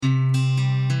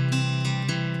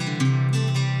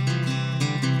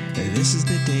This is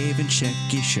the Dave and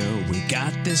Shecky Show. We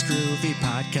got this groovy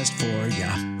podcast for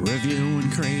ya. Reviewing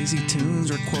crazy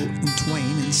tunes or quoting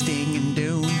Twain and Sting and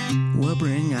Dune. We'll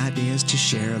bring ideas to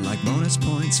share like bonus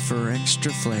points for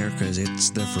extra flair, cause it's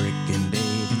the frickin'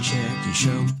 Dave and Shecky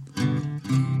Show.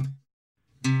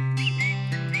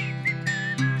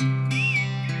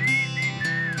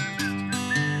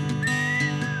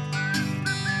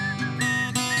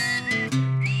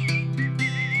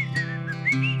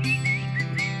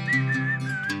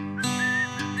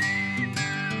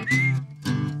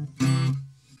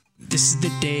 This is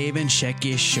the Dave and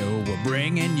Shecky Show. We're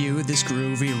bringing you this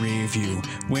groovy review.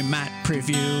 We might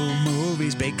preview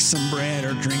movies, bake some bread,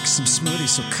 or drink some smoothies.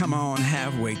 So come on,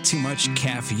 have way too much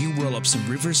caffeine. You roll up some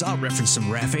rivers, I'll reference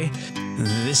some Raffy.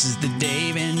 This is the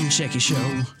Dave and Shecky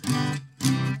Show.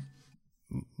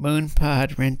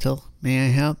 Moonpod Rental, may I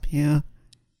help you?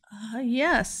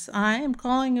 Yes, I am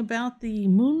calling about the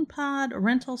Moonpod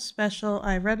rental special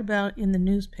I read about in the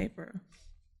newspaper.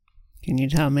 Can you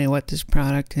tell me what this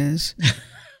product is?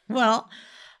 Well,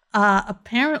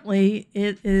 apparently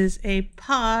it is a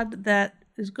pod that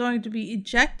is going to be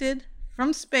ejected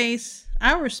from space,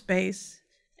 our space,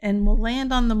 and will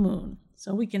land on the moon.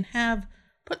 So we can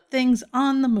put things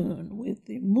on the moon with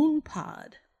the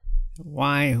Moonpod.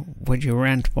 Why would you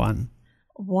rent one?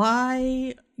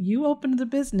 Why you opened the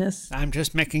business. I'm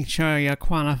just making sure you're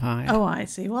qualified. Oh, I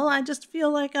see. Well, I just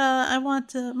feel like I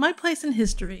want my place in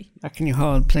history. Can you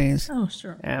hold, please? Oh,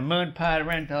 sure. Moonpod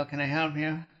Rental, can I help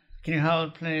you? Can you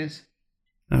hold, please?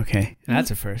 Okay, that's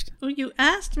a first. Well, you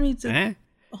asked me to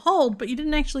hold, but you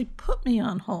didn't actually put me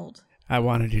on hold. I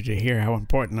wanted you to hear how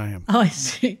important I am. Oh, I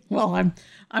see. Well,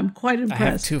 I'm quite impressed. I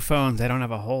have two phones. I don't have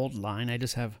a hold line. I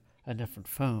just have a different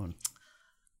phone.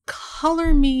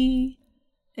 Color me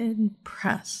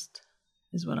impressed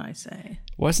is what I say.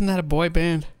 Wasn't that a boy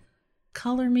band?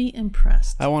 Color me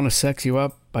impressed. I want to sex you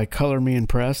up by Color Me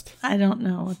Impressed. I don't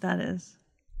know what that is.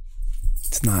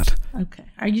 It's not. Okay.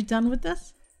 Are you done with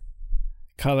this?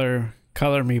 Color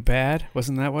Me Bad?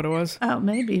 Wasn't that what it was? Oh,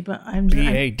 maybe, but I'm...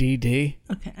 BADD?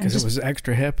 Okay. Because it was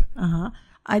extra hip? Uh-huh.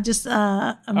 I just...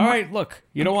 All right, look.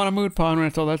 You don't want a Moonpod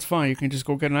rental, that's fine. You can just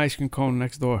go get an ice cream cone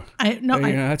next door.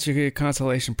 That's your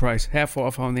consolation price. Half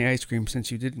off on the ice cream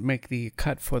since you didn't make the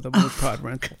cut for the Moonpod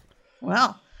rental.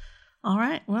 Well, all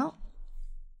right. Well,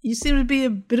 you seem to be a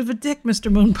bit of a dick,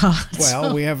 Mr. Moonpod.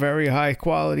 Well, we have very high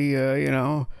quality,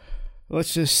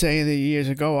 Let's just say that years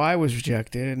ago I was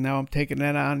rejected, and now I'm taking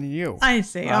that on you. I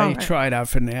see. I tried out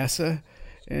for NASA,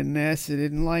 and NASA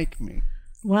didn't like me.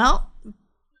 Well...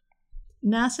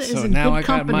 NASA is so in now good I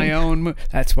company. got my own.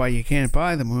 That's why you can't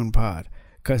buy the Moonpod,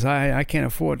 because I can't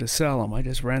afford to sell them. I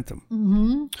just rent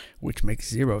them, which makes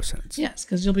 0 sense. Yes,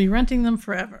 because you'll be renting them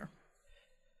forever.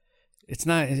 It's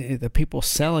not the people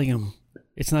selling them.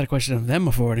 It's not a question of them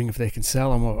affording if they can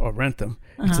sell them or rent them.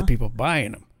 It's the people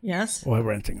buying them. Yes. Or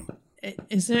renting them.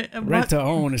 Is there rent to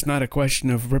own is not a question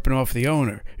of ripping off the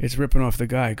owner. It's ripping off the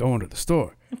guy going to the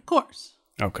store. Of course.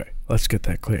 Okay, let's get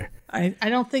that clear. I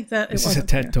don't think that This is a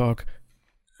TED Talk.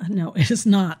 No, it is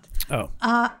not. Oh.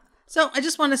 So I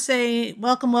just want to say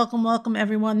welcome,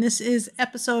 everyone. This is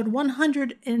episode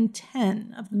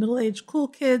 110 of the Middle-Aged Cool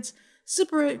Kids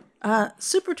super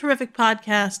terrific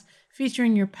podcast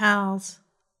featuring your pals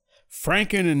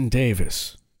Franken and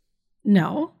Davis.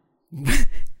 No.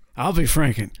 I'll be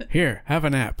Franken. Here, have a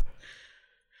nap.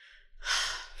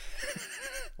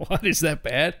 What, is that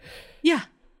bad? Yeah.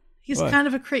 He's kind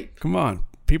of a creep. Come on.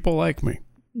 People like me.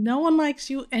 No one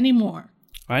likes you anymore.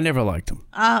 I never liked him.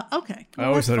 Okay. Well, I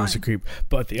always thought he was a creep.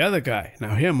 But the other guy,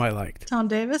 now him I liked. Tom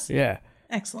Davis? Yeah.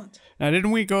 Excellent. Now,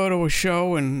 didn't we go to a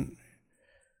show and...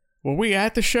 Were we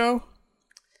at the show?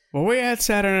 Were we at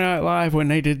Saturday Night Live when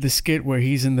they did the skit where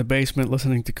he's in the basement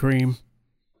listening to Cream?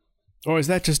 Or is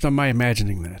that just, am I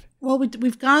imagining that? Well,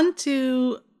 we've gone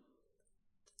to...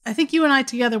 I think you and I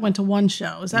together went to one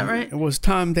show. Is that right? It was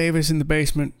Tom Davis in the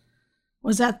basement.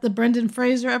 Was that the Brendan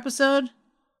Fraser episode?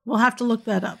 We'll have to look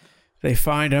that up. They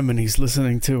find him and he's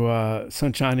listening to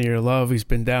Sunshine of Your Love. He's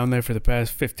been down there for the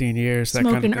past 15 years. Smoking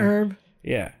that kind of thing. herb.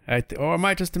 Yeah. Or am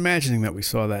I just imagining that we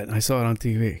saw that and I saw it on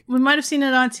TV? We might have seen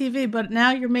it on TV, but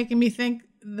now you're making me think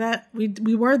that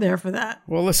we were there for that.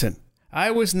 Well, listen. I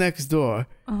was next door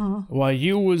while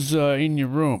you was in your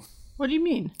room. What do you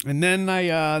mean? And then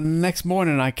next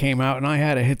morning I came out and I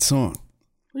had a hit song.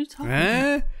 What are you talking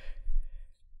about?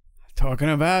 Talking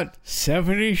about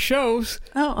 70 shows.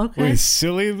 Oh, okay. With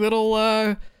silly little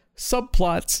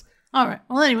subplots. All right.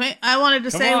 Well, anyway, I wanted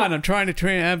to say... Come on, I'm trying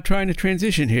to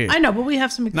transition here. I know, but we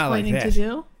have some explaining to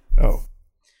do. Oh.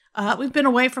 We've been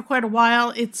away for quite a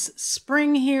while. It's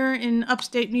spring here in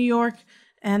upstate New York,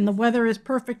 and the weather is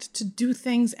perfect to do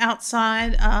things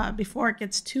outside before it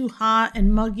gets too hot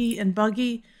and muggy and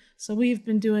buggy. So we've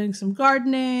been doing some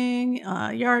gardening,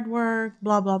 yard work,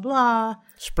 blah, blah, blah.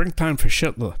 Springtime for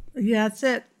Shitler. Yeah, that's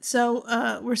it. So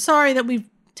we're sorry that we've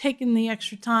taken the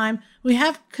extra time. We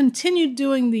have continued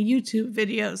doing the YouTube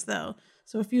videos, though.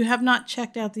 So if you have not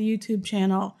checked out the YouTube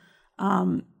channel,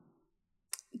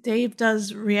 Dave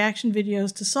does reaction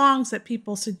videos to songs that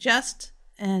people suggest,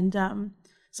 and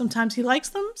sometimes he likes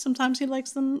them, sometimes he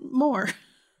likes them more.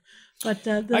 But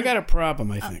I got a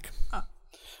problem, I think.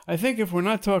 I think if we're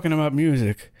not talking about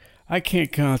music, I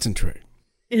can't concentrate.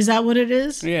 Is that what it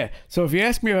is? Yeah. So if you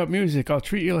ask me about music, I'll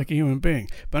treat you like a human being.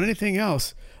 But anything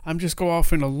else, I'm just go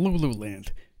off into Lulu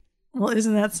land. Well,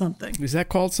 isn't that something? Is that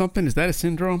called something? Is that a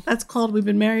syndrome? That's called we've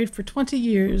been married for 20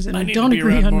 years and I need don't to be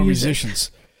agree around on more music.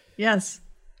 musicians. Yes.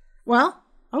 Well,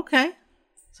 okay.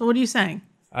 So what are you saying?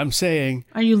 I'm saying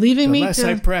Are you leaving the me less to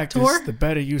I practice, tour? the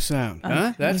better you sound. Huh?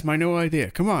 Okay. That's my new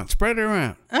idea. Come on, spread it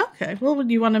around. Okay. Well,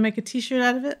 do you want to make a T-shirt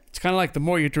out of it? It's kind of like the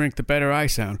more you drink, the better I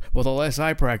sound. Well, the less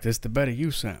I practice, the better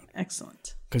you sound.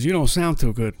 Excellent. Because you don't sound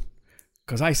too good.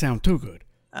 Because I sound too good.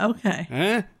 Okay.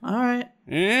 Huh? All right.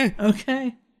 Eh?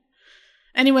 Okay.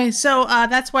 Anyway, so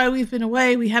that's why we've been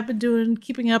away. We have been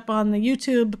keeping up on the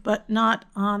YouTube, but not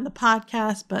on the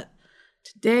podcast. But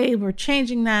today we're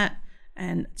changing that.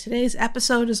 And today's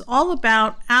episode is all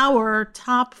about our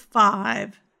top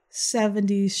 5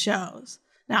 70s shows.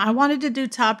 Now, I wanted to do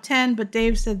top 10, but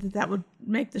Dave said that would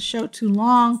make the show too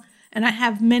long. And I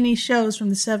have many shows from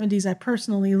the 70s I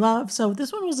personally love. So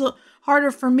this one was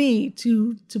harder for me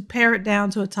to pare it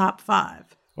down to a top 5.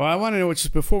 Well, I want to know,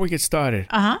 just before we get started,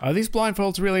 are these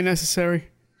blindfolds really necessary?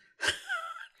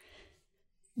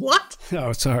 What?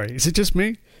 Oh, sorry. Is it just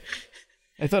me?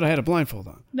 I thought I had a blindfold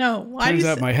on. No. Why Turns do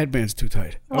you out my headband's too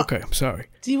tight. Okay, I'm sorry.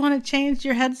 Do you want to change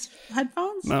your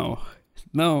headphones? No,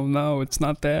 it's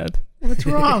not that. What's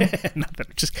wrong? Nothing.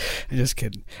 I'm just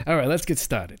kidding. All right, let's get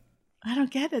started. I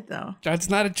don't get it, though. That's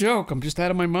not a joke. I'm just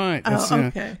out of my mind. That's,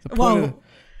 okay. The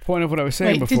point of what I was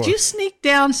saying Wait, before. did you sneak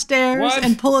downstairs What?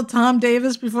 and pull a Tom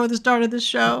Davis before the start of the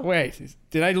show? Wait,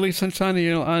 did I leave Sunshine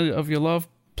of Your Love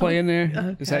play in there?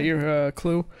 Okay. Is that your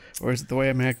clue? Or is it the way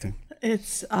I'm acting?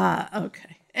 It's,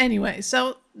 okay. Anyway,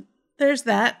 so there's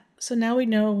that. So now we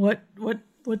know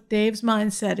what Dave's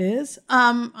mindset is.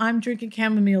 I'm drinking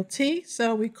chamomile tea,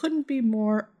 so we couldn't be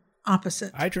more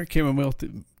opposite. I drink chamomile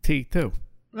tea, too.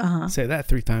 Say that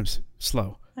 3 times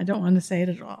slow. I don't want to say it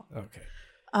at all.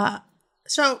 Okay.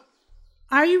 So,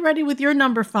 are you ready with your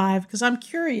number 5? Because I'm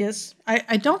curious.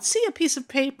 I don't see a piece of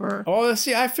paper. Oh,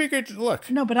 see, I figured, look.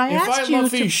 No, but I if asked I you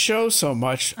love to- these shows so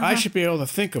much, I should be able to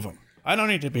think of them. I don't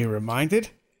need to be reminded.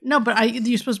 No, but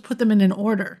you're supposed to put them in an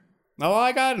order. Oh,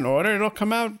 I got an order. It'll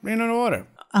come out in an order.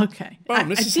 Okay. Boom,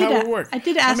 this is how it works. I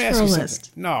did Let ask me for ask a you something.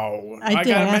 list. No, I I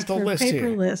did got a ask mental for a list paper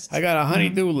here. list. I got a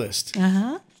honey-do list.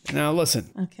 Uh-huh. Now,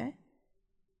 listen. Okay.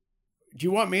 Do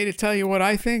you want me to tell you what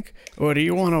I think? Or do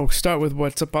you want to start with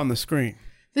what's up on the screen?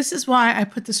 This is why I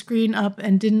put the screen up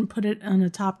and didn't put it on a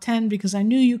top 10, because I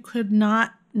knew you could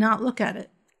not look at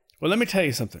it. Well, let me tell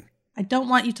you something. I don't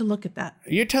want you to look at that.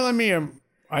 You're telling me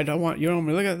I don't want you don't want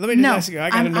me to look at. Let me just No, ask you. I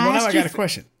got a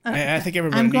question. I think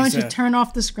everybody I'm going needs to turn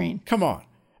off the screen. Come on,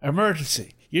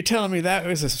 emergency! You're telling me that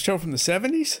was a show from the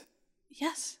 70s?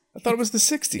 Yes. I thought it was the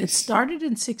 60s. It started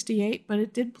in 68, but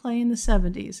it did play in the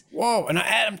 70s. Whoa! And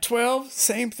Adam 12,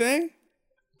 same thing.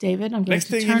 David, I'm going Next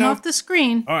to thing you turn know- off the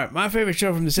screen. All right, my favorite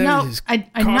show from the 70s No, is I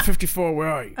Car not- 54. Where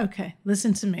are you? Okay,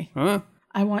 listen to me. Huh?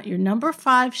 I want your number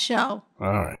 5 show.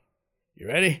 All right. You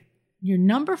ready? Your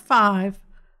number 5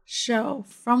 show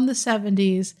from the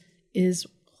 70s is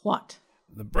what?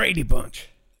 The Brady Bunch.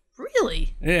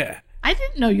 Really? Yeah. I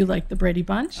didn't know you liked the Brady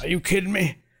Bunch. Are you kidding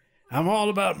me? I'm all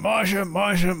about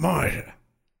Marsha.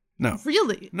 No.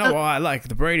 Really? No, well, I like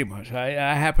the Brady Bunch. I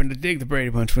happened to dig the Brady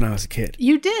Bunch when I was a kid.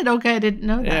 You did? Okay, I didn't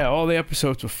know that. Yeah, all the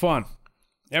episodes were fun.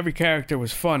 Every character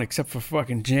was fun except for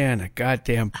fucking Jan, a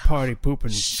goddamn party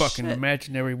pooping fucking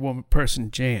imaginary person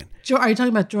Jan. Are you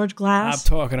talking about George I'm Glass?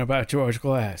 talking about George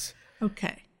Glass.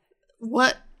 Okay.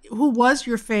 Who was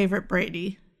your favorite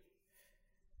Brady?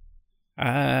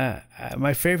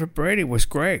 My favorite Brady was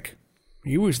Greg.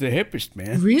 He was the hippest,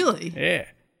 man. Really? Yeah.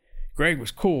 Greg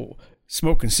was cool.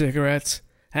 Smoking cigarettes,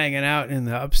 hanging out in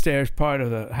the upstairs part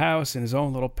of the house in his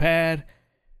own little pad.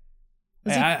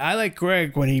 I like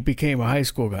Greg when he became a high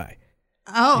school guy.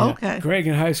 Oh, okay. Greg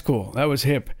in high school. That was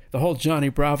hip. The whole Johnny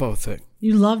Bravo thing.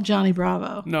 You love Johnny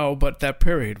Bravo. No, but that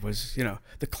period was,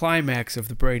 the climax of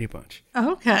the Brady Bunch.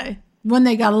 Okay. When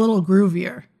they got a little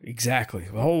groovier. Exactly.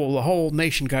 The whole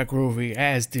nation got groovy,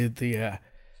 as did the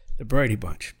Brady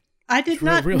Bunch. I did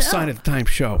not Real know. sign of the time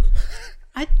show.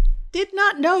 I did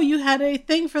not know you had a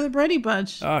thing for the Brady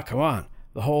Bunch. Oh, come on.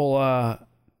 The whole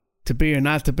to be or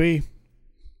not to be.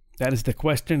 That is the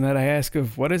question that I ask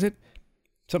of, what is it?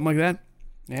 Something like that.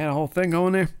 They had a whole thing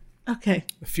going there. Okay.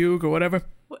 A fugue or whatever.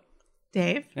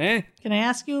 Dave, Eh? can I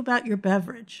ask you about your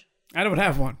beverage? I don't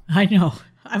have one. I know.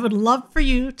 I would love for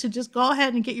you to just go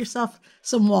ahead and get yourself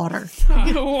some water.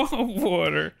 I don't want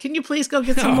water. Can you please go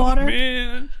get some water?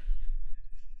 Man.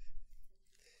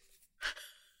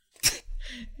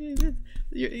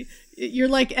 You're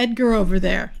like Edgar over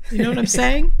there. You know what I'm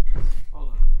saying?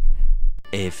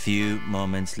 A few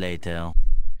moments later.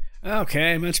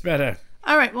 Okay, much better.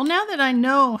 All right. Well, now that I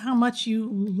know how much you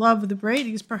love the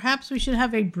Bradys, perhaps we should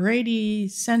have a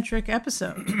Brady-centric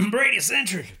episode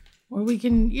Brady-centric. where we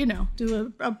can,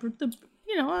 do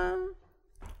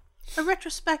a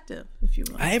retrospective, if you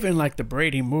will. I even like the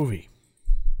Brady movie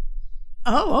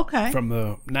Oh, okay. from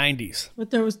the 90s. But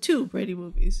there was 2 Brady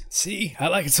movies. See, I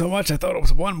like it so much I thought it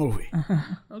was one movie.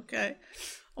 Okay.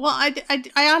 Well,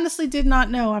 I honestly did not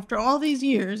know. After all these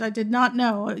years, I did not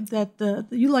know that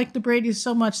you liked the Bradys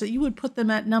so much that you would put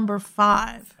them at number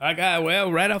 5.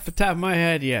 Right off the top of my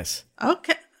head, yes.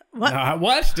 Okay. What?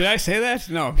 What? Did I say that?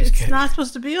 No, I'm just It's kidding. not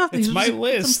supposed to be off. It's There's my some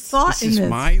list. thought This in is this.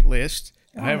 my list.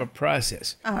 I have a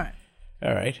process. All right.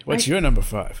 All right. What's your number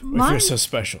 5? If Mine- you're so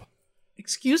special.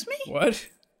 Excuse me? What?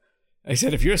 I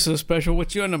said, if you're so special,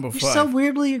 what's your number 5? You're so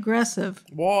weirdly aggressive.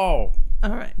 Whoa. All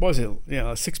right. What was it? A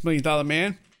 $6 million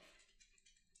man?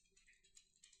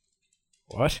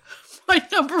 What? My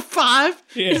number 5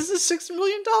 Yeah. is a $6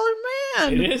 million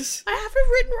man. It is? I have it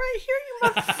written right here, you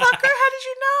motherfucker. How did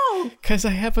you know? Because I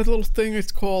have a little thing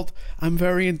that's called I'm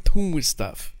very in tune with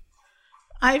stuff.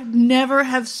 I've never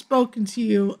have spoken to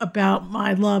you about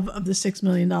my love of the $6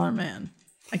 million man.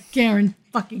 I guarantee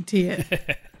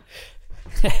it.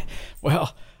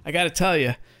 Well, I got to tell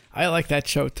you, I like that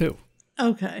show too.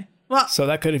 Okay. Well, So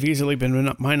that could have easily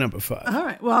been my number 5. all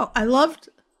right. Well, I loved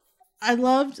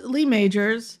Lee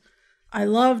Majors. I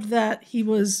loved that he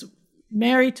was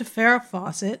married to Farrah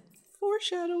Fawcett.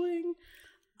 Foreshadowing.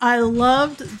 I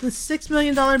loved the $6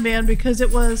 Million Man because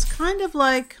it was kind of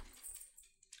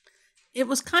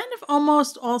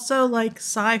almost also like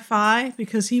sci-fi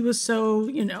because he was so,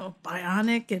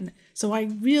 bionic. And so I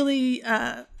really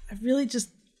just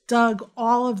dug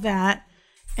all of that.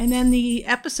 And then the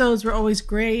episodes were always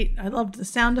great. I loved the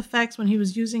sound effects when he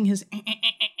was using his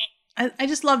I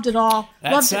just loved it all.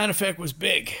 That sound effect was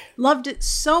big. Loved it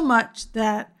so much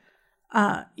that,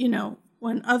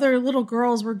 when other little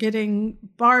girls were getting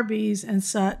Barbies and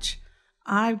such,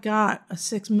 I got a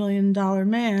 $6 Million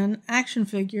Man action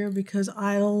figure because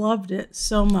I loved it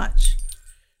so much.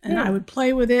 And I would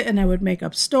play with it and I would make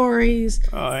up stories.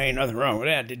 Oh, ain't nothing wrong with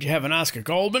that. Did you have an Oscar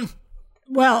Goldman?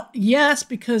 Well, yes,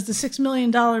 because the $6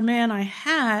 Million Man I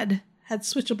had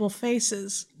switchable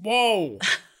faces. Whoa.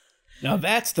 Now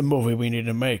that's the movie we need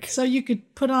to make. So you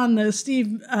could put on the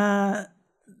Steve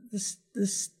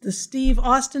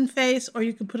Austin face, or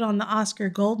you could put on the Oscar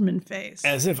Goldman face.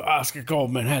 As if Oscar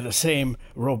Goldman had the same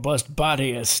robust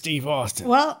body as Steve Austin.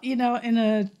 Well, in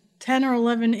a 10 or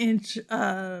 11 inch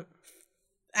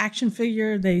action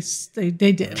figure, they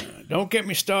did. Don't get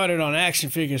me started on action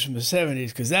figures from the 70s,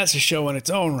 because that's a show in its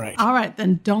own right. All right,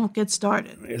 then don't get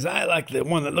started. Because I like the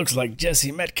one that looks like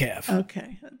Jesse Metcalf.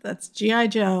 Okay, that's G.I.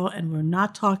 Joe, and we're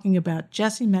not talking about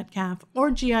Jesse Metcalf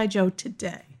or G.I. Joe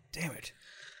today. Damn it.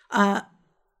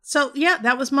 So, yeah,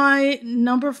 that was my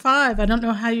number 5. I don't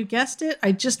know how you guessed it.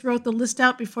 I just wrote the list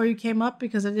out before you came up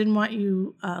because I didn't want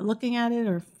you looking at it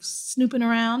or snooping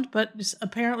around, but just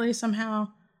apparently somehow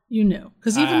you knew.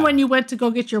 Because even when you went to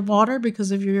go get your water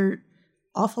because of your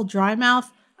awful dry mouth,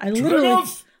 I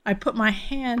put my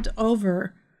hand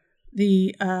over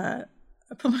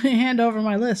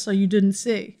my list so you didn't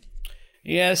see.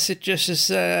 Yes, it just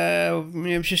is,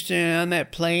 I'm just on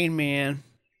that plane, man.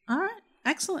 All right.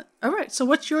 Excellent. All right. So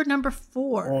what's your number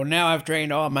 4? Oh, now I've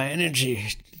drained all my energy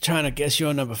trying to guess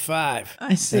your number 5.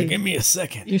 I see. Now give me a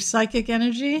second. Your psychic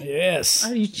energy? Yes.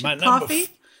 Are you chip My coffee?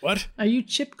 What? Are you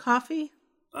chip coffee?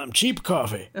 I'm cheap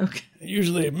coffee. Okay.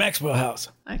 Usually at Maxwell House.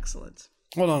 Excellent.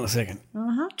 Hold on a second.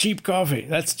 Uh-huh. Cheap coffee.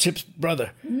 That's Chip's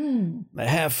brother. The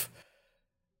half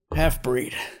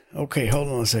breed. Okay, hold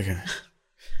on a second.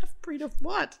 Breed of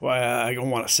what? Why, I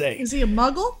don't want to say. Is he a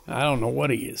muggle? I don't know what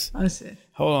he is. I see.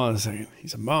 Hold on a second.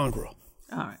 He's a mongrel.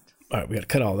 All right. All right, we got to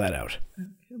cut all that out.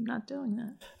 I'm not doing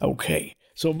that. Okay,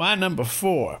 so my number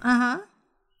 4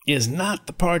 is not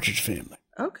the Partridge Family.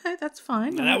 Okay, that's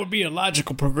fine. Now, that would be a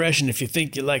logical progression if you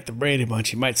think you like the Brady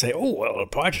Bunch. You might say, oh, well, the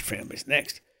Partridge Family's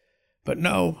next. But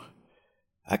no,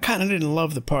 I kind of didn't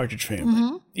love the Partridge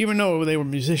Family. Even though they were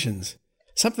musicians.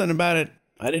 Something about it,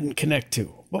 I didn't connect to.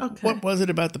 What was it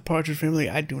about the Partridge Family?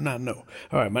 I do not know.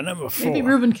 All right, my number 4. Maybe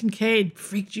Reuben Kincaid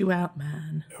freaked you out,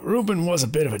 man. Reuben was a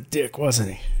bit of a dick,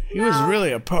 wasn't he? He was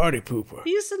really a party pooper.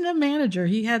 He's a manager.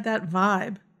 He had that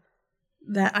vibe.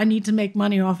 That I need to make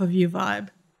money off of you vibe.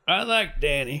 I liked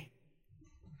Danny.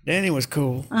 Danny was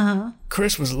cool. Uh-huh.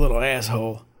 Chris was a little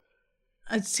asshole.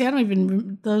 See, I don't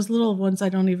even... Those little ones, I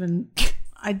don't even...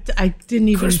 I didn't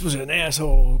even... Chris was an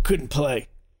asshole who couldn't play.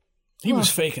 He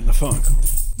was faking the funk.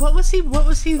 What was he the...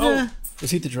 Oh, was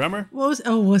he the drummer?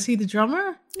 Was he the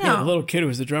drummer? No. Yeah, the little kid who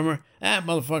was the drummer. That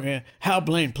motherfucker, Hal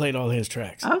Blaine played all his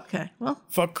tracks. Okay, well...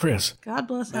 Fuck Chris. God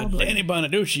bless Hal Now, Blaine. Danny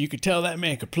Bonaducci, you could tell that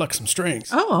man could pluck some strings.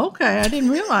 Oh, okay. I didn't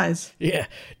realize. Yeah,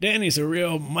 Danny's a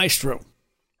real maestro.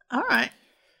 All right.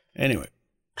 Anyway.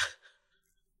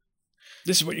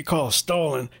 This is what you call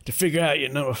stalling to figure out your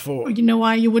number 4. You know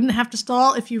why you wouldn't have to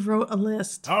stall if you wrote a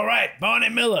list? All right, Barney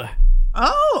Miller.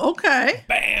 Oh, okay.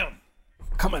 Bam!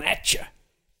 Coming at you.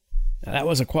 Now, that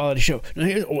was a quality show.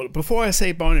 Now, before I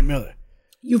say Barney Miller.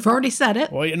 You've already said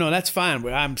it. Well, that's fine.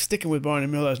 I'm sticking with Barney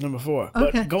Miller as number 4.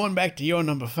 Okay. But going back to your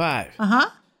number 5. Uh-huh.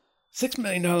 $6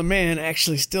 Million Man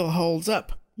actually still holds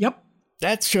up. Yep.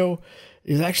 That show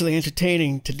is actually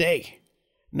entertaining today.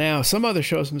 Now, some other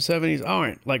shows from the 70s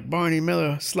aren't. Like Barney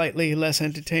Miller, slightly less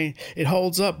entertaining. It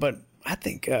holds up, but I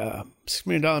think $6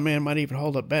 Million Man might even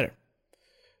hold up better.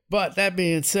 But that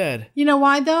being said... You know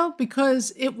why, though?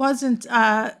 Because it wasn't...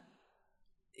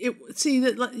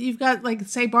 you've got, like,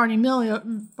 say, Barney Miller.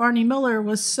 Barney Miller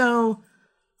was so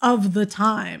of the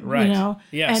time, right.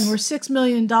 Yes. And where $6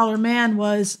 Million Man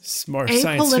was more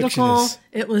apolitical.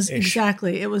 It was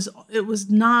exactly. It was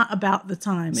not about the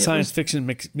time. Science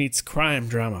fiction meets crime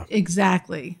drama.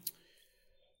 Exactly.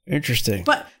 Interesting.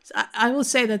 But I will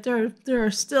say that there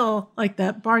are still, like,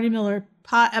 that Barney Miller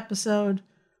pot episode.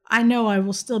 I know I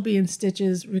will still be in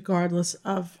stitches regardless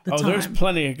of the time. There's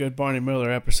plenty of good Barney Miller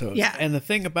episodes. Yeah. And the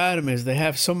thing about them is they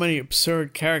have so many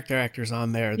absurd character actors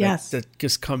on there that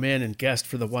just come in and guest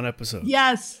for the one episode.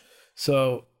 Yes.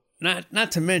 So,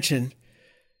 not to mention,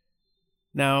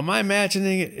 now, am I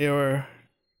imagining it, or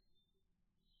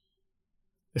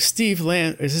is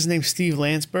his name Steve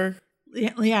Landsberg?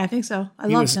 Yeah, I think so. I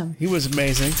loved him. He was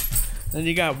amazing. Then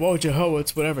you got Woja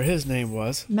Howitz, whatever his name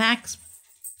was. Max,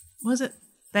 was it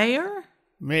Bayer?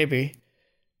 Maybe.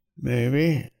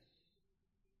 I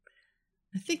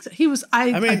think so. He was. I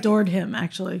adored him,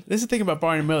 actually. This is the thing about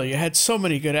Barney Miller. You had so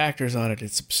many good actors on it.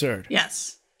 It's absurd.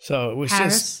 Yes. So it was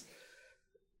Harris.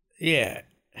 Yeah,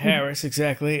 Harris,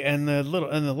 exactly. And the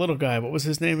little guy. What was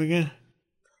his name again?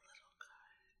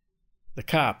 The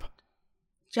cop.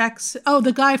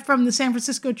 The guy from the San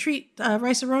Francisco Treat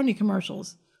Rice-A-Roni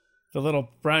commercials. The little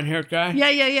brown-haired guy?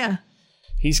 Yeah.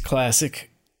 He's classic.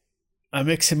 I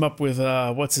mix him up with,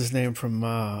 what's his name from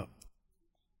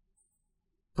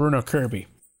Bruno Kirby.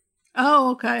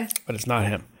 Oh, okay. But it's not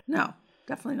him. No,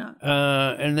 definitely not.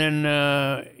 And then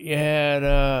you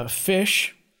had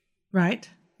Fish. Right.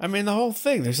 I mean, the whole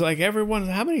thing. There's like everyone.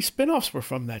 How many spin-offs were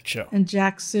from that show? And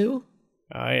Jack Sue.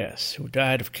 Ah, yes. Who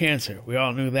died of cancer. We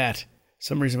all knew that. For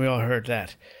some reason we all heard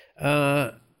that.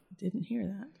 Didn't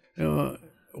hear that.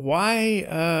 Why?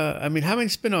 How many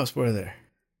spin-offs were there?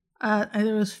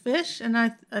 There was Fish, and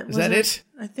Is that it?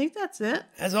 I think that's it.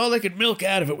 That's all they could milk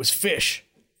out of it was Fish.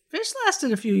 Fish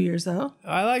lasted a few years, though.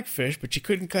 I like Fish, but you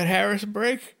couldn't cut Harris a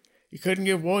break? You couldn't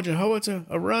give Woja Howitz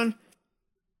a run?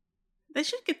 They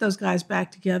should get those guys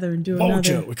back together and do Wojo.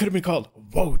 another. It could have been called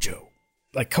Wojo.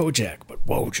 Like Kojak, but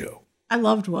Wojo. I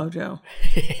loved Wojo.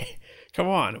 Come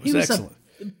on, it was, he was excellent.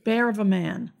 A bear of a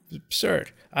man. It was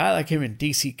absurd. I like him in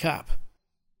DC Cop.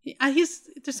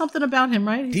 There's something about him,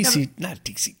 right? Not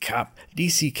DC Cop,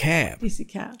 DC Cab. DC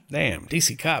Cab. Damn,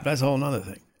 DC Cop, that's a whole nother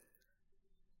thing.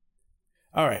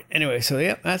 All right, anyway, so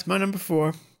that's my number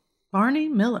 4. Barney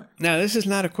Miller. Now, this is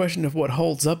not a question of what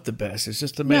holds up the best. It's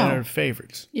just a matter of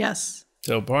favorites. Yes.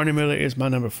 So Barney Miller is my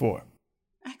number 4.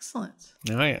 Excellent.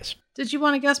 Oh, yes. Did you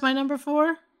want to guess my number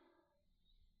 4?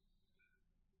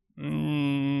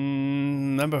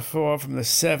 Number 4 from the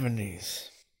 70s.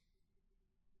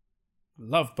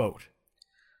 Love Boat.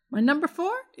 My number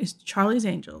 4 is Charlie's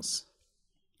Angels.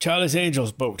 Charlie's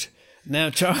Angels Boat. Now,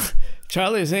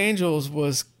 Charlie's Angels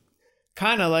was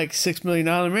kind of like $6 Million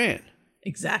Man.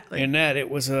 Exactly. In that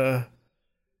it was it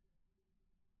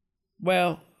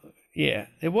was.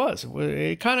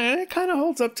 It kind of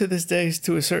holds up to this day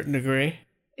to a certain degree.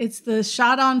 It's the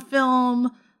shot on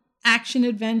film action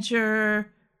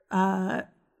adventure, but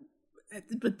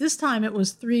this time it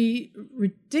was 3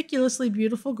 ridiculously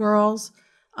beautiful girls.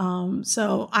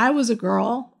 So I was a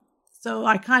girl, So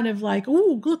I kind of like,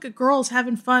 ooh, look at girls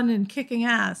having fun and kicking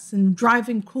ass and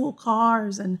driving cool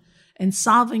cars and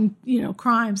solving,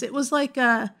 crimes. It was like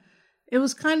it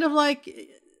was kind of like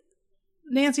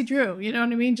Nancy Drew, you know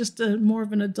what I mean? Just more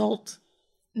of an adult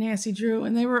Nancy Drew.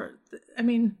 And they were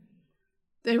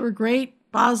great.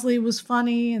 Bosley was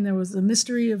funny, and there was the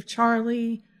mystery of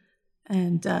Charlie.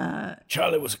 And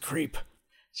Charlie was a creep.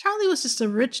 Charlie was just a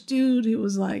rich dude who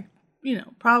was like,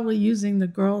 probably using the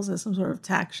girls as some sort of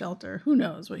tax shelter. Who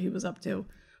knows what he was up to?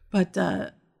 But I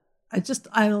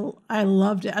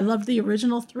loved it. I loved the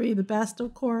original three the best,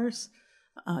 of course.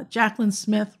 Jaclyn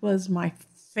Smith was my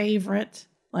favorite.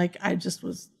 Like I just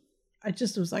was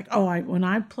like, when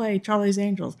I play Charlie's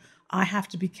Angels, I have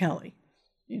to be Kelly.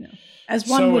 As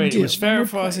one would do. It was Farrah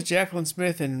Fawcett, Jaclyn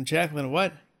Smith, and Jaclyn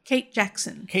what? Kate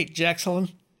Jackson. Kate Jackson?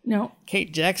 No.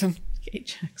 Kate Jackson? Kate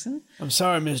Jackson. I'm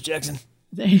sorry, Miss Jackson.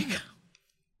 There you go.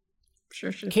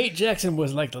 Sure. Kate Jackson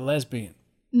was like the lesbian.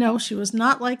 No, she was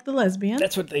not like the lesbian.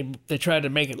 That's what they tried to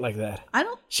make it like that.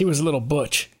 She was a little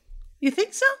butch. You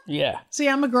think so? Yeah. See,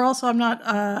 I'm a girl, so I'm not,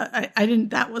 I didn't,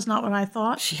 that was not what I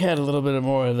thought. She had a little bit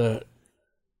more of the,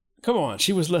 come on,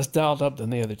 she was less dialed up than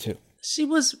the other two.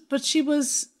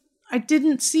 I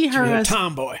didn't see her as a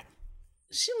tomboy.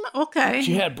 Okay.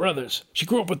 She had brothers. She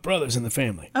grew up with brothers in the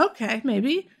family. Okay,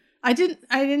 maybe.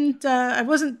 I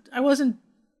wasn't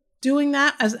doing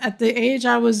that at the age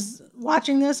I was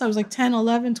watching this. I was like 10,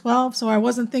 11, 12, so I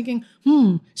wasn't thinking,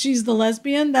 she's the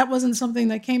lesbian. That wasn't something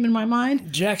that came in my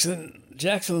mind. Jackson.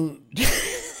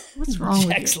 What's wrong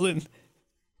with you?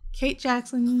 Kate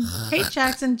Jackson,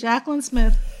 Jaclyn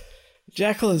Smith.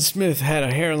 Jaclyn Smith had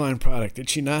a hairline product, did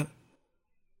she not?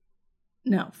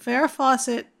 No, Farrah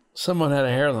Fawcett. Someone had a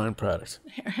hairline product.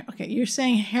 Okay, you're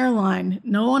saying hairline.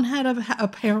 No one had a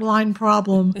hairline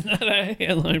problem. Not a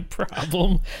hairline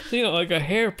problem. Like a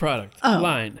hair product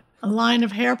line. A line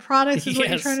of hair products is what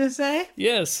you're trying to say?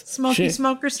 Yes. Smokey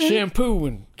Smokerson? Shampoo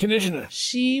and conditioner.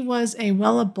 She was a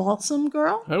Wella Balsam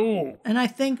girl. Oh. And I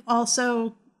think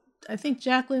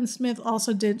Jaclyn Smith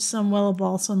also did some Wella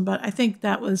Balsam, but I think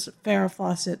that was Farrah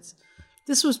Fawcett's.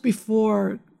 This was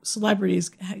before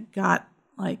celebrities got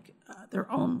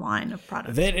their own line of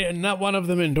products. Not one of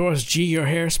them endorsed Gee, your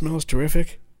hair smells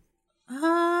terrific? Gee, your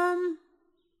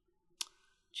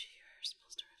hair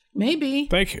smells terrific. Maybe.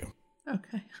 Thank you.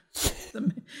 Okay.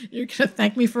 You're going to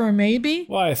thank me for a maybe?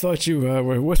 Why? I thought you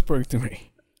were whispering to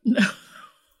me. No.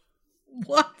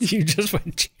 What? You just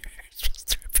went, Gee, your hair smells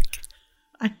terrific.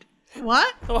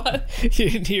 What? What?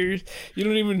 You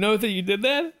don't even know that you did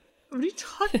that? What are you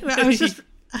talking about?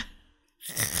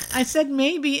 I said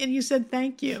maybe, and you said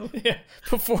thank you. Yeah,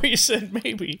 before you said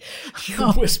maybe,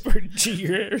 you whispered, Gee,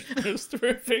 your hair smells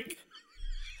terrific.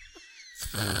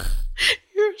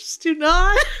 Yours do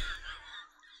not.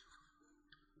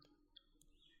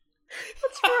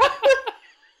 What's wrong?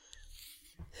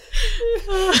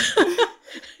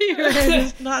 Your hair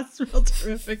does not smell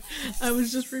terrific. I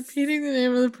was just repeating the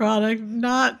name of the product,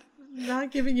 not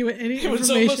giving you any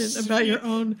information about your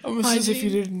own almost hygiene. As if you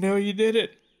didn't know you did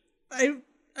it. I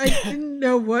didn't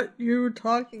know what you were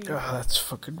talking about. Oh, that's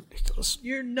fucking ridiculous.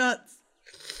 You're nuts.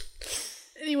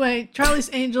 Anyway, Charlie's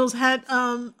Angels had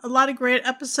a lot of great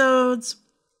episodes.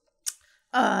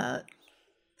 There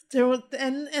were,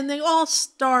 and they all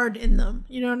starred in them.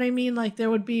 You know what I mean? Like there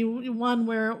would be one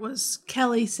where it was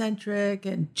Kelly centric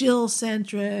and Jill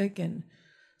centric and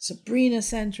Sabrina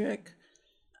centric.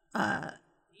 So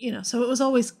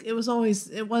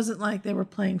it wasn't like they were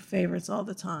playing favorites all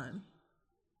the time.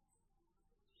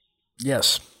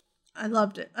 Yes. I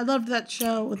loved it. I loved that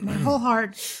show with my whole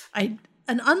heart. And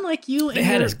unlike you, they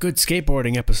had a good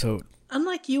skateboarding episode.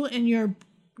 Unlike you and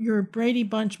your Brady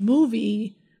Bunch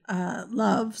movie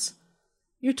loves,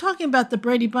 you're talking about the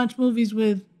Brady Bunch movies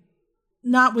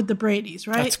not with the Bradys,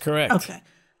 right? That's correct. Okay.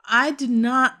 I did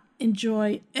not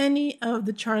enjoy any of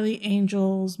the Charlie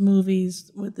Angels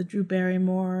movies with the Drew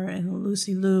Barrymore and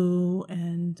Lucy Liu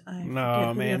and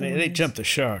they jumped the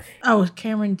shark. Oh,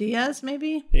 Cameron Diaz,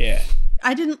 maybe? Yeah.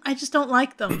 I just don't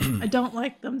like them. I don't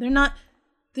like them.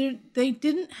 They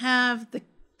didn't have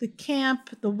the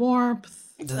camp, the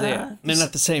warmth. They're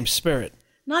not the same spirit.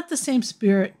 Not the same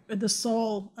spirit or the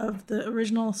soul of the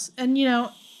originals. And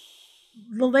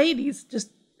the ladies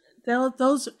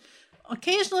those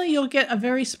occasionally you'll get a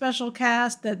very special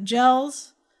cast that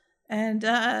gels, and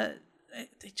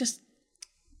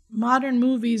modern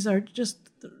movies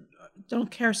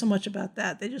don't care so much about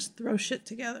that. They just throw shit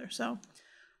together. So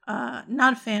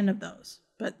not a fan of those.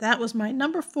 But that was my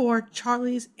number 4,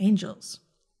 Charlie's Angels.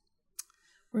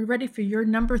 We're ready for your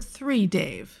number 3,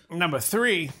 Dave. Number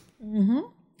 3? Mm-hmm.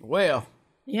 Well.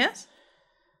 Yes?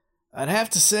 I'd have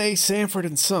to say Sanford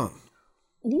and Son.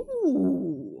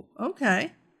 Ooh,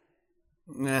 okay.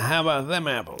 Now, how about them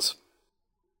apples?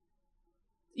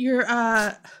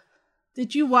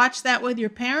 Did you watch that with your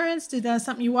parents? Did that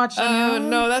something you watched on your own?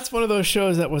 No, that's one of those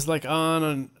shows that was like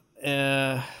on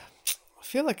I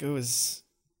feel like it was.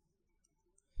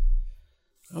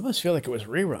 I almost feel like it was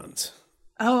reruns.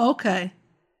 Oh, okay.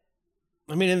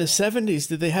 I mean, in the 70s,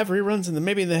 did they have reruns? And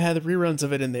maybe they had reruns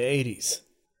of it in the 80s.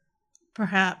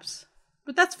 Perhaps.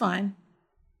 But that's fine.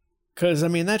 Because, I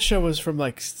mean, that show was from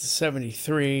like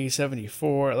 73,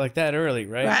 74, like that early,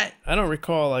 right? Right. I don't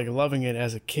recall like loving it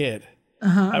as a kid.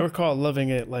 Uh-huh. I recall loving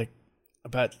it like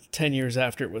about 10 years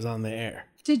after it was on the air.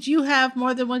 Did you have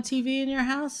more than one TV in your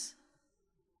house?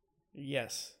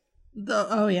 Yes.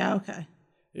 Oh, yeah, okay.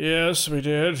 Yes, we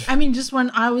did. I mean, just when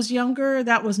I was younger,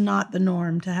 that was not the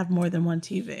norm to have more than one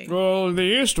TV. Well, in the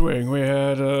East Wing, we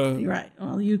had... Right.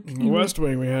 Well, in the West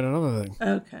Wing, we had another thing.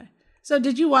 Okay. So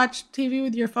did you watch TV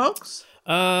with your folks?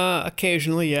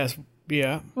 Occasionally, yes.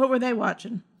 Yeah. What were they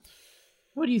watching?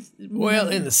 What do you... Well,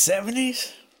 in the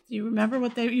 70s? Do you remember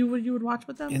what you would watch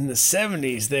with them? In the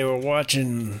 70s, they were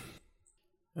watching...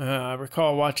 I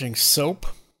recall watching Soap.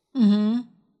 Mm-hmm.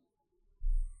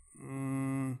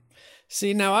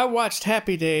 See, now I watched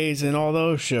Happy Days and all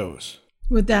those shows.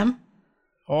 With them?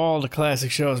 All the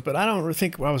classic shows, but I don't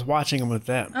think I was watching them with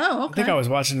them. Oh, okay. I think I was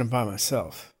watching them by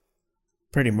myself.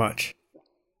 Pretty much.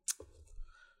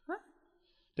 What?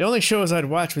 The only shows I'd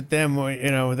watch with them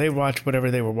were, they'd watch whatever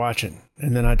they were watching.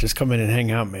 And then I'd just come in and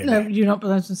hang out, maybe. No, you don't, but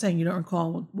that's what I'm saying. You don't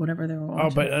recall whatever they were watching. Oh,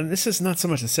 but this is not so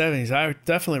much the 70s. I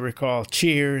definitely recall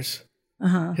Cheers,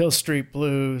 Hill Street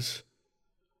Blues,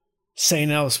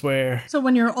 St. Elsewhere. So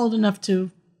when you're old enough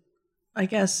to, I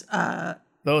guess,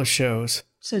 those shows.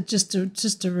 so just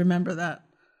to remember that.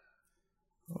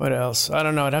 What else? I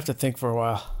don't know. I'd have to think for a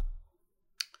while.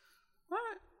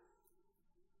 What?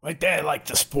 My dad liked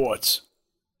the sports.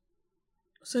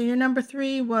 So your number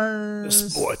 3 was The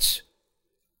sports.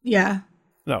 Yeah.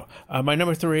 No, my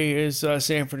number 3 is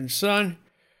Sanford and Son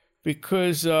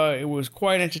because it was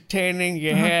quite entertaining.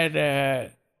 You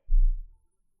had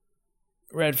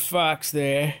Red Fox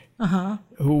there,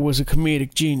 who was a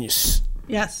comedic genius.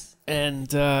 Yes. And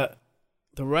the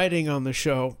writing on the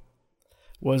show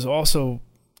was also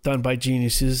done by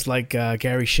geniuses like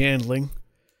Gary Shandling.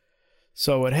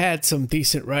 So it had some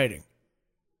decent writing.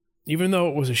 Even though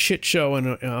it was a shit show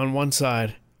on one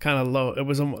side, kind of low. It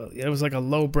was like a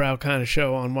lowbrow kind of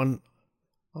show on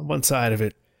one side of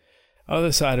it.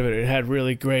 Other side of it, it had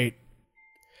really great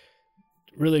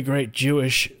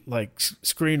Jewish like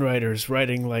screenwriters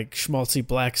writing like schmaltzy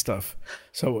black stuff.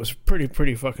 So it was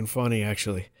pretty fucking funny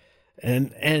actually.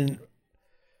 And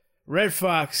Red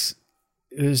Fox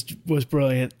was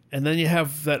brilliant. And then you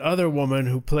have that other woman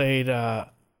who played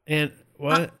Aunt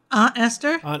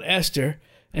Esther? Aunt Esther,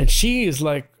 and she is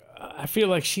like, I feel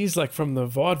like she's like from the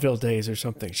vaudeville days or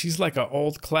something. She's like an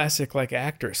old classic like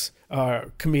actress,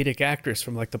 comedic actress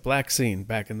from like the black scene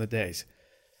back in the days.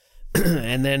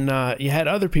 And then you had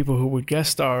other people who would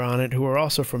guest star on it who were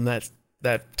also from that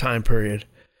time period.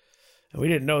 And we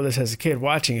didn't know this as a kid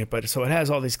watching it, but so it has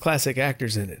all these classic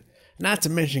actors in it. Not to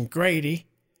mention Grady,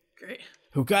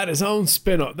 who got his own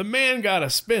spin-off. The man got a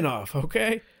spin-off,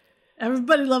 okay?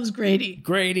 Everybody loves Grady.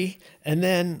 And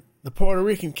then the Puerto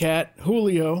Rican cat,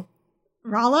 Julio.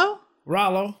 Rollo?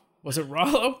 Was it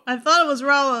Rollo? I thought it was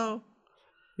Rollo.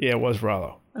 Yeah, it was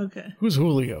Rollo. Okay. Who's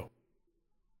Julio?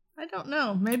 I don't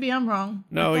know. Maybe I'm wrong.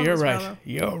 No, you're right. Rollo.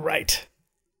 You're right.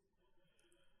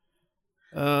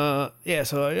 Yeah,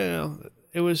 so,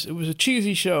 it was a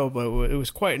cheesy show, but it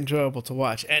was quite enjoyable to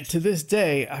watch. And to this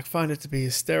day, I find it to be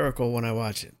hysterical when I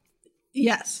watch it.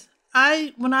 Yes.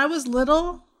 When I was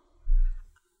little,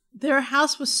 their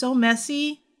house was so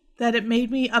messy that it made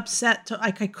me upset.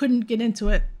 I couldn't get into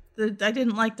it. I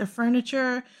didn't like their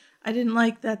furniture. I didn't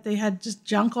like that they had just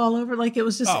junk all over. Like it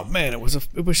was just. Oh man, it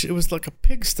was like a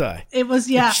pigsty. It was,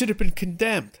 yeah. It should have been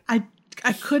condemned. I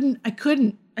couldn't.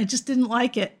 I just didn't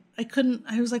like it. I couldn't.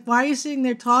 I was like, why are you sitting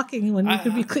there talking when you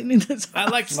could be cleaning this house? I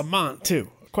liked Lamont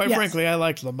too. Quite frankly, I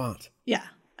liked Lamont. Yeah.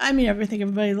 I mean,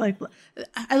 everybody liked.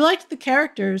 I liked the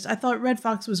characters. I thought Red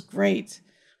Fox was great.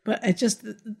 But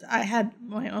I had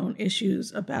my own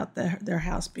issues about their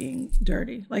house being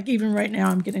dirty. Like even right now,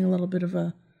 I'm getting a little bit of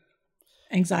a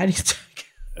anxiety attack.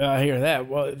 I hear that.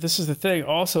 Well, this is the thing.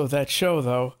 Also, that show,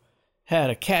 though,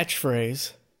 had a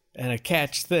catchphrase and a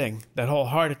catch thing. That whole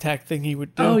heart attack thing he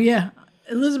would do. Oh, yeah.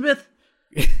 Elizabeth.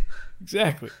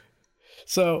 Exactly.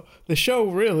 So the show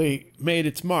really made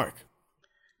its mark.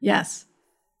 Yes.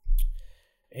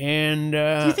 And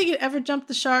do you think it ever jumped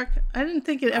the shark? I didn't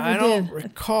think it ever did. I don't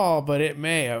recall, but it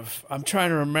may have. I'm trying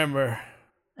to remember.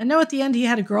 I know at the end he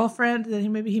had a girlfriend that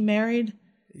maybe he married.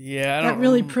 Yeah, I that don't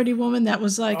really pretty woman that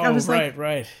was like, Oh, I was right.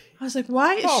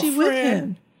 why is she with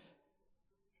him?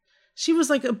 She was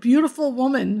like a beautiful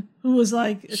woman who was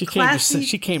like classy.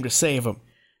 She came to save him.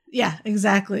 Yeah,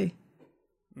 exactly.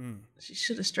 She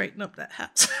should have straightened up that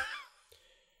house.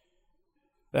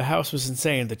 The house was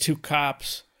insane. The 2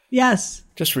 cops. Yes.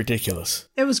 Just ridiculous.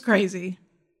 It was crazy.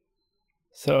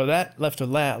 So that left a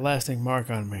lasting mark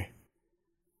on me.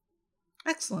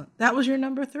 Excellent. That was your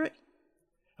number 3.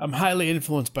 I'm highly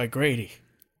influenced by Grady.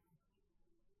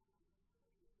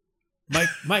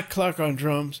 Mike Clark on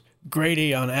drums,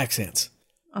 Grady on accents.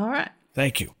 All right.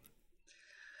 Thank you.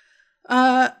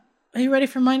 Are you ready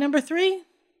for my number 3?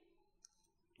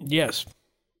 Yes.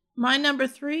 My number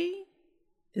 3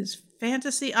 is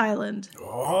Fantasy Island.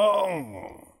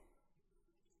 Oh.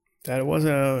 That was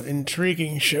an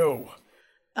intriguing show.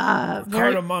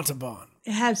 Ricardo Montalban.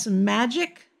 It had some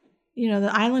magic. The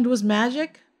island was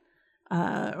magic.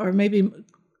 Or maybe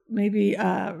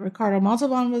Ricardo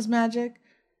Montalban was magic,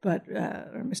 but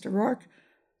or Mr. Rourke.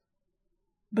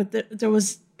 But there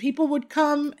was people would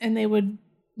come and they would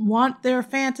want their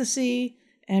fantasy,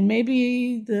 and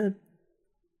maybe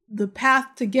the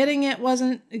path to getting it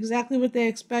wasn't exactly what they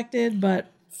expected,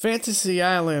 but Fantasy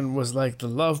Island was like the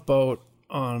Love Boat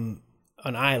on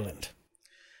an island.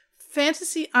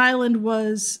 Fantasy Island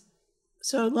was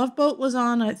Love Boat was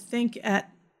on, I think, at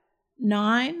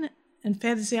 9. And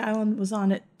Fantasy Island was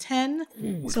on at 10.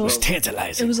 Ooh, so it was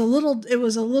tantalizing. It was a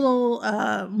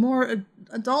little more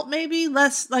adult, maybe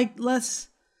less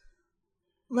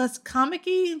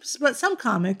comic-y, but some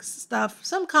comics stuff,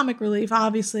 some comic relief.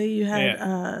 Obviously, you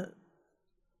had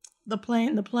the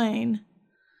plane,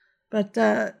 but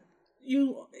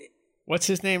what's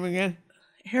his name again?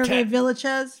 Hervé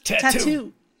Villechaize.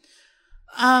 Tattoo.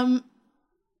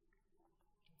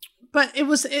 But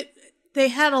they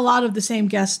had a lot of the same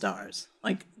guest stars.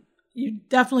 Like, you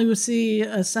definitely would see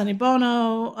a Sonny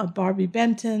Bono, a Barbie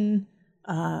Benton,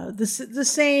 the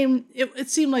same. It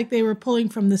seemed like they were pulling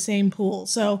from the same pool.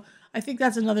 So I think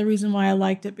that's another reason why I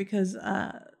liked it, because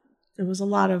there was a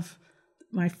lot of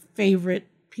my favorite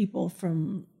people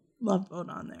from Love Boat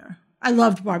on there. I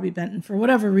loved Barbie Benton for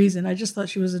whatever reason. I just thought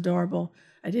she was adorable.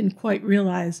 I didn't quite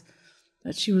realize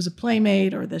that she was a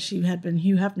playmate or that she had been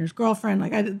Hugh Hefner's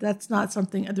girlfriend. That's not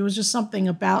something, there was just something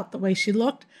about the way she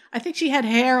looked. I think she had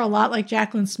hair a lot like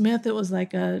Jaclyn Smith. It was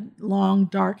like a long,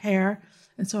 dark hair.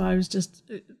 And so I was just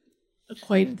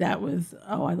equated that with,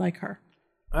 I like her.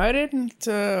 I didn't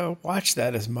watch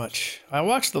that as much. I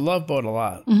watched The Love Boat a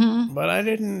lot, but I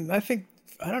don't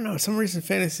know, for some reason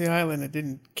Fantasy Island, it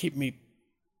didn't keep me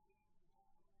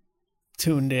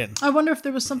tuned in. I wonder if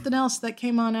there was something else that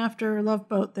came on after Love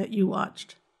Boat that you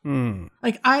watched. I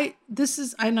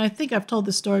think I've told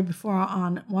this story before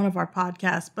on one of our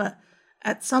podcasts, but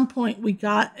at some point we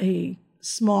got a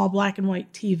small black and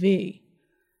white TV,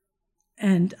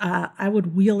 and I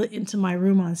would wheel it into my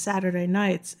room on Saturday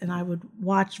nights, and I would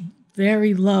watch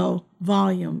very low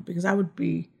volume, because I would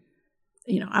be,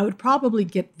 I would probably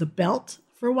get the belt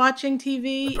for watching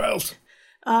TV. The belt.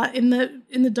 In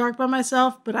the dark by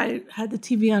myself, but I had the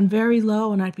TV on very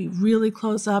low, and I'd be really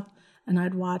close up, and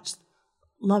I'd watch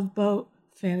Love Boat,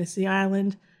 Fantasy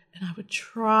Island, and I would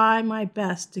try my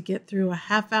best to get through a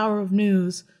half hour of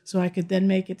news so I could then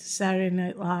make it to Saturday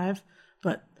Night Live.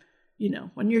 But,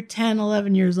 when you're 10,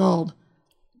 11 years old,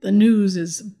 the news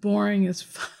is boring as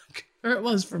fuck, or it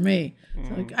was for me.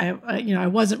 So I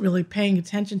wasn't really paying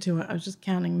attention to it. I was just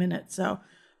counting minutes. So,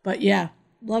 but yeah,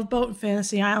 Love Boat and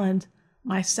Fantasy Island,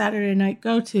 my Saturday night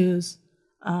go-tos.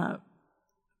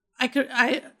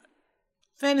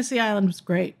 Fantasy Island was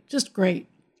great, just great.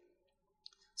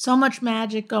 So much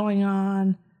magic going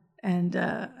on, and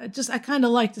I kind of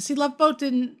liked to see Love Boat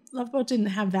didn't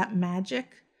have that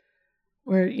magic,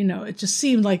 where it just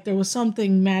seemed like there was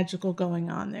something magical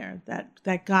going on there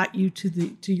that got you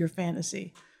to your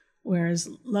fantasy, whereas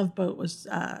Love Boat was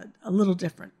a little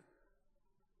different.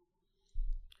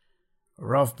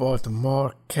 Love Boat,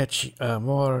 more catchy,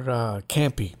 more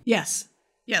campy. Yes.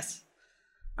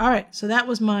 All right, so that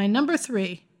was my number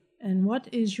 3. And what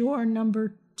is your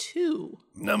number 2?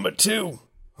 Number 2.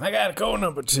 I gotta go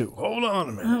number 2. Hold on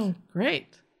a minute. Oh,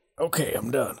 great. Okay,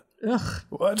 I'm done. Ugh.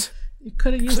 What? You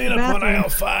could have used Clean the up on bathroom. aisle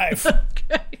 5.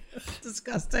 Okay. That's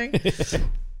disgusting.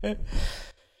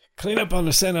 Clean up on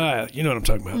the center aisle. You know what I'm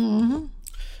talking about.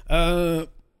 Mm-hmm.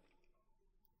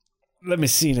 Let me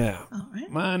see now. All right.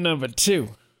 My number 2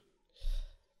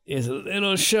 is a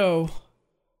little show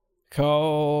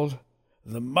called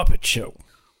The Muppet Show.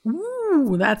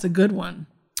 Ooh, that's a good one.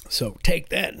 So take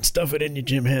that and stuff it in your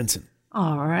Jim Henson.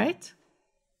 All right.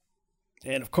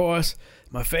 And of course,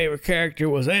 my favorite character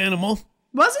was Animal,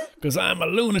 Was it? because I'm a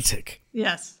lunatic.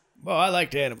 Yes. Well, I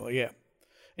liked Animal, yeah.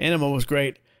 Animal was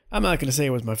great. I'm not going to say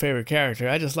it was my favorite character.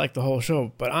 I just liked the whole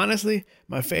show. But honestly,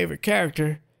 my favorite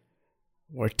character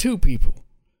were two people.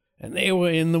 And they were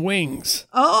in the wings.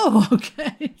 Oh,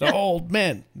 okay. The old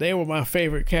men. They were my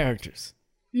favorite characters.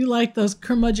 You like those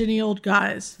curmudgeon-y old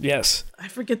guys. Yes. I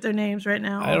forget their names right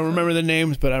now. I don't remember the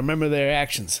names, but I remember their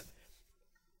actions.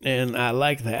 And I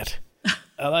like that.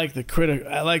 I like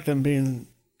I like them being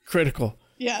critical.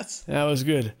 Yes. That was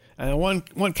good. And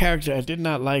one character I did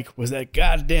not like was that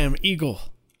goddamn eagle.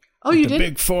 Oh, you The did?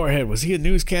 big forehead. Was he a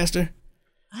newscaster?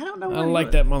 I don't know. I what don't he like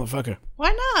was. that motherfucker.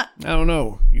 Why not? I don't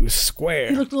know. He was He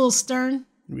square. looked a little stern.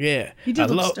 Yeah. He did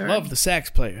I look stern. love the sax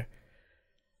player.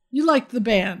 You liked the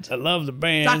band. I love the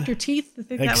band. Dr. Teeth, I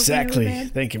think that was the name of Exactly. the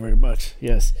band. Thank you very much.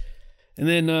 Yes. And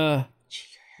then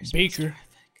Beaker.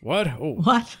 What? Oh,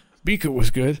 What? Beaker was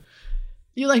good.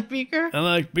 You like Beaker? I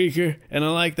like Beaker, and I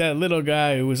like that little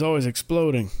guy who was always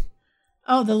exploding.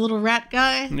 Oh, the little rat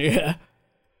guy? Yeah.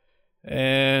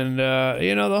 And,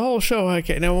 the whole show I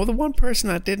can't. Now, the one person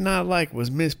I did not like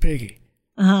was Miss Piggy.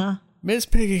 Uh-huh. Miss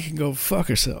Piggy can go fuck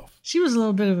herself. She was a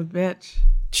little bit of a bitch.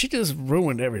 She just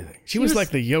ruined everything. She was like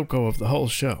the Yoko of the whole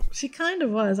show. She kind of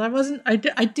was.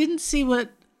 I didn't see what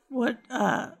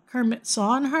Kermit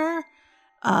saw in her.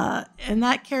 And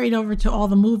that carried over to all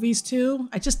the movies too.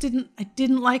 I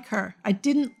didn't like her. I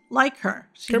didn't like her.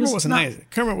 Kermit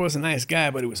was a nice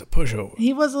guy, but he was a pushover.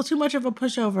 He was a little too much of a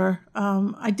pushover.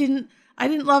 I didn't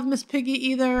love Miss Piggy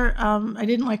either. I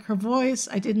didn't like her voice.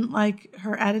 I didn't like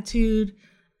her attitude,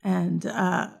 and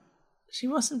she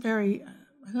wasn't very.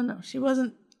 I don't know. She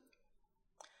wasn't.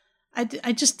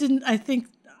 I just didn't. I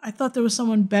thought there was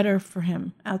someone better for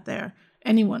him out there.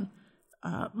 Anyone.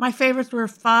 My favorites were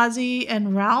Fozzie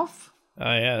and Ralph.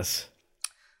 Ah, yes.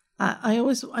 I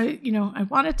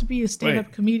wanted to be a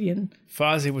stand-up comedian.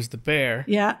 Fozzie was the bear.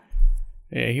 Yeah.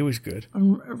 Yeah, he was good.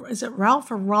 Is it Ralph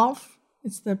or Rolf?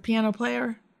 It's the piano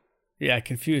player. Yeah, I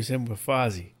confused him with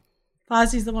Fozzie.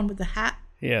 Fozzie's the one with the hat.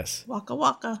 Yes. Waka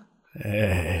waka.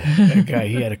 That guy,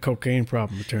 he had a cocaine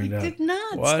problem, it turned out. Did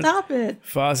not. What? Stop it.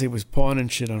 Fozzie was pawning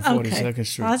shit on 42nd Okay.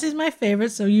 Street. Fozzie's my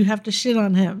favorite, so you have to shit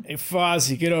on him. Hey,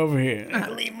 Fozzie, get over here.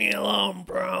 Leave me alone,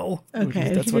 bro.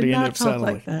 Okay. That's he what did he ended not up talk sounding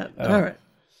like like. that. All right.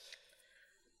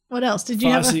 What else? Did you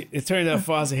Fozzie, have it turned out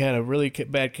Fozzie had a really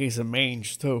bad case of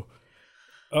mange, too.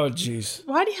 Oh, jeez.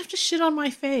 Why do you have to shit on my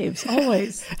faves?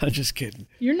 Always. I'm just kidding.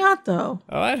 You're not, though.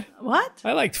 What? What?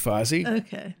 I liked Fozzie.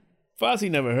 Okay. Fozzie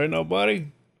never hurt nobody.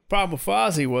 Problem with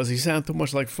Fozzie was he sounded too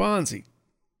much like Fonzie.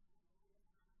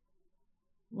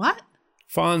 What?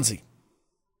 Fonzie.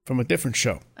 From a different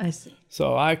show. I see.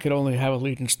 So I could only have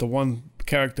allegiance to one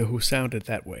character who sounded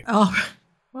that way. Oh,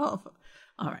 well,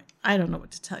 all right. I don't know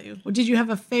what to tell you. Well, did you have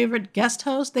a favorite guest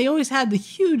host? They always had the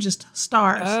hugest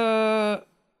stars.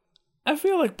 I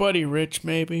feel like Buddy Rich,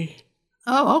 maybe.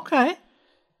 Oh, okay.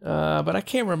 But I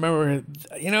can't remember.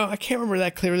 I can't remember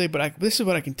that clearly, but this is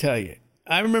what I can tell you.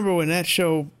 I remember when that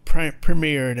show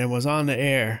premiered and was on the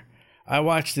air, I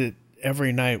watched it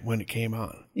every night when it came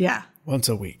on. Yeah. Once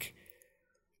a week.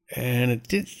 And it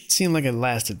didn't seem like it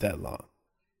lasted that long.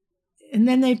 And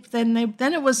then they played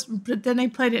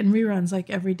it in reruns like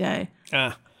every day.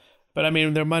 But I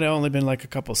mean, there might have only been like a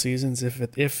couple seasons,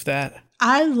 if that.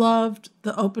 I loved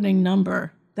the opening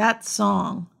number. That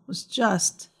song was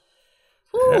just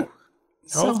so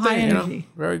Whole high thing, energy.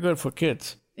 very good for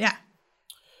kids. Yeah.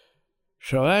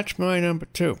 So that's my number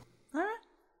 2. All right.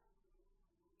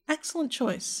 Excellent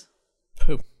choice.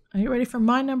 Pooh. Are you ready for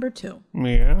my number 2?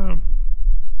 Yeah.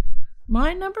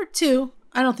 My number 2,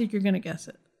 I don't think you're going to guess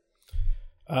it.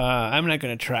 I'm not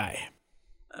going to try.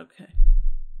 Okay.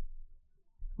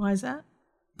 Why is that?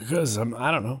 Because, I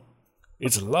don't know.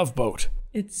 It's a Love Boat.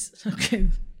 It's, okay.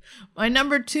 My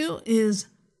number 2 is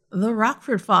The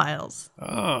Rockford Files.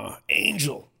 Oh,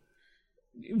 Angel.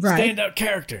 Right. Standout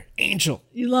character, Angel.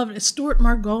 You love it. Stuart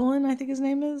Margolin, I think his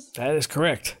name is. That is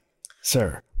correct,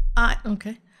 sir.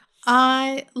 Okay.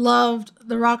 I loved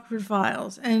The Rockford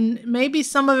Files, and maybe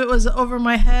some of it was over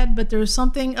my head, but there was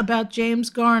something about James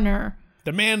Garner.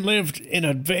 The man lived in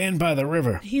a van by the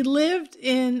river. He lived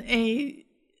in a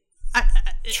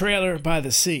trailer by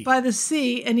the sea. By the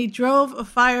sea, and he drove a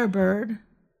Firebird,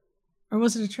 or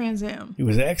was it a Trans Am? He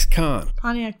was ex-con.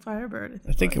 Pontiac Firebird.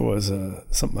 I think it was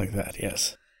something like that.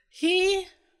 Yes.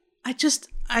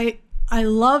 I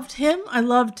loved him. I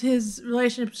loved his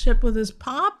relationship with his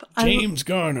pop. James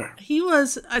Garner. He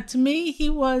was, to me, he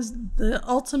was the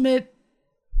ultimate,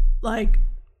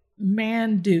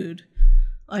 man dude.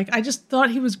 I just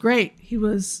thought he was great. He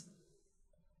was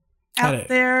out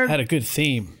there. Had a good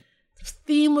theme. The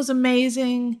theme was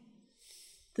amazing.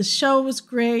 The show was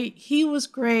great. He was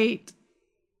great.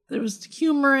 There was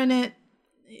humor in it.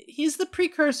 He's the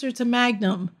precursor to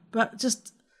Magnum, but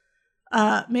just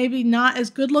maybe not as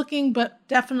good looking, but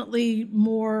definitely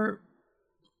more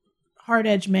hard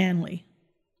edge manly.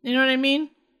 You know what I mean?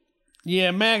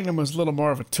 Yeah, Magnum was a little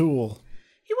more of a tool.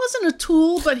 He wasn't a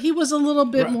tool, but he was a little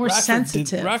bit more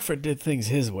sensitive. Rockford did things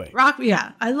his way.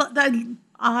 Yeah, I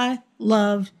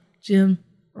love Jim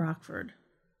Rockford.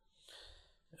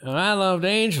 And I loved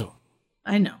Angel.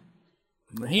 I know.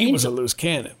 He was a loose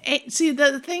cannon. See,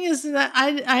 the thing is that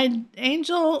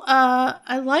Angel,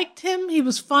 I liked him. He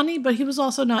was funny, but he was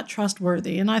also not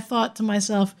trustworthy. And I thought to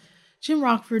myself, Jim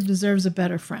Rockford deserves a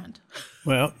better friend.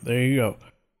 Well, there you go.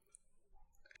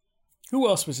 Who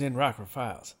else was in Rockford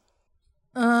Files?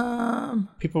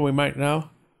 People we might know.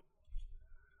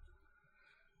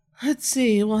 Let's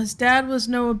see. Well, his dad was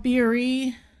Noah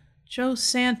Beery. Joe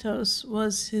Santos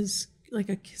was his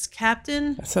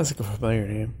captain. That sounds like a familiar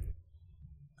name.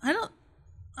 I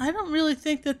don't really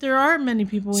think that there are many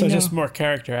people we know. So just more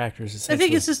character actors. I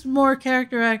think it's just more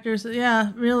character actors.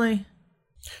 Yeah, really.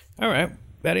 All right.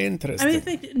 Very interesting. I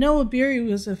think Noah Beery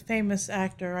was a famous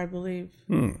actor, I believe.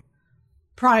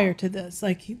 Prior to this.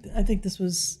 I think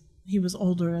he was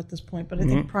older at this point, but I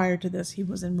think prior to this he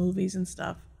was in movies and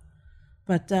stuff.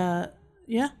 But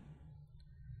yeah.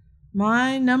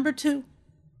 My number 2,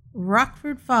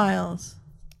 Rockford Files.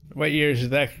 What years did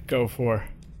that go from?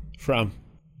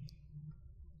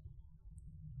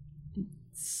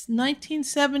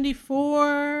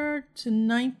 1974 to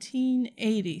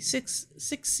 1980. Six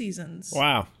seasons.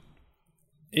 Wow.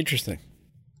 Interesting.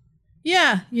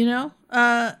 Yeah,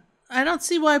 I don't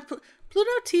see why Pluto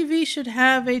TV should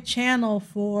have a channel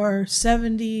for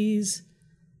 70s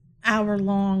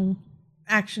hour-long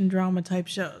action drama type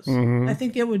shows. I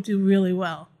think it would do really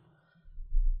well.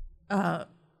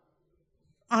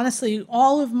 Honestly,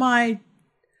 I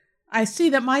see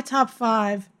that my top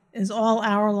 5 is all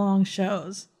hour-long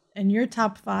shows, and your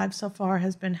top 5 so far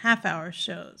has been half-hour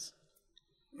shows.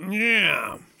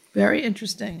 Yeah. Very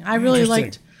interesting. I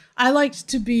liked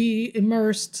to be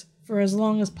immersed for as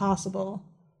long as possible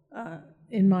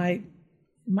in my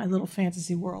little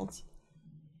fantasy worlds.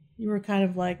 You were kind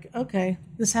of like, okay,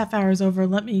 this half hour is over.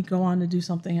 Let me go on to do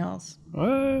something else.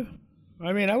 I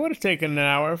would have taken an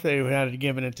hour if they had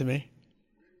given it to me.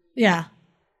 Yeah.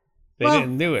 They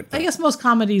didn't do it, though. I guess most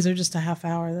comedies are just a half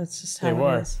hour. That's just how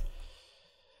it is.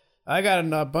 I got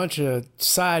a bunch of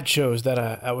side shows that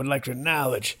I would like to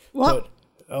acknowledge. What?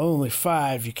 But only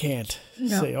 5. You can't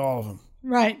say all of them.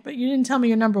 Right, but you didn't tell me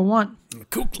your number 1.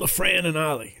 Kukla, Fran, and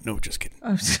Ollie. No, just kidding. I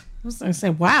was going to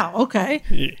say, wow, okay.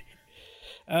 Yeah.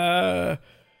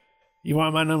 You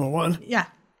want my number 1? Yeah.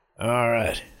 All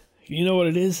right. You know what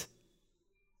it is?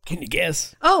 Can you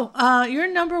guess? Oh, your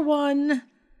number 1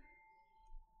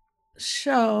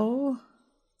 show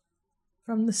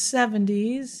from the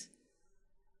 70s.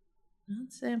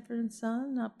 Not Sanford and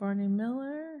Son, not Barney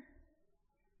Miller.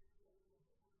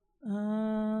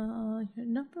 Your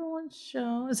number 1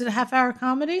 show. Is it a half-hour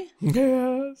comedy?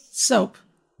 Yes. Soap.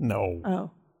 No.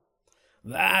 Oh.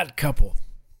 The Odd Couple.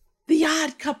 The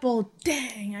Odd Couple.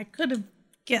 Dang, I could have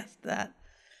guessed that.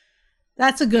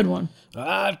 That's a good one. The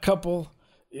Odd Couple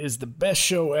is the best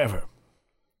show ever,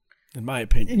 in my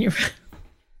opinion.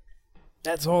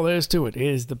 That's all there is to it. It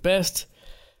is the best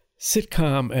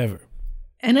sitcom ever.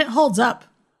 And it holds up,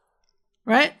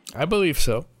 right? I believe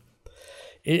so.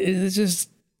 It's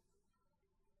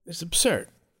absurd.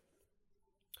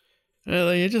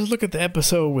 You just look at the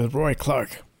episode with Roy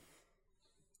Clark.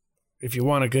 If you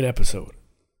want a good episode.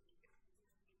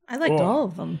 I liked all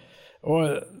of them.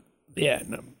 The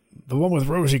one with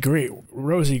Rosie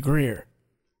Greer.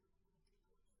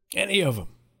 Any of them.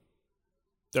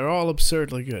 They're all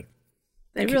absurdly good.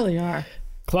 They really are.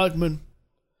 Klugman,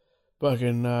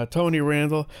 fucking Tony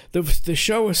Randall. The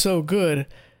show is so good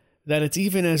that it's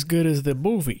even as good as the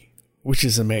movie, which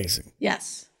is amazing.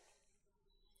 Yes.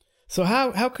 So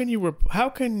how can you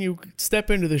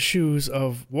step into the shoes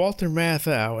of Walter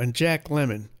Matthau and Jack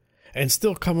Lemmon and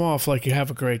still come off like you have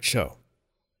a great show?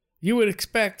 You would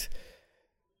expect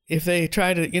if they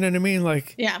try to, you know what I mean?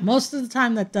 Like, yeah, most of the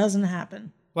time that doesn't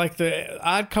happen. Like the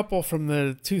Odd Couple from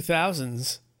the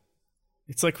 2000s,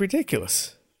 it's like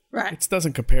ridiculous. Right. It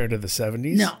doesn't compare to the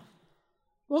 70s. No.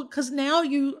 Well, because now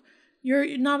you're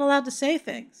not allowed to say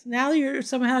things. Now you're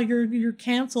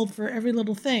canceled for every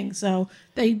little thing. So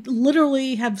they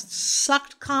literally have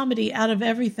sucked comedy out of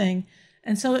everything,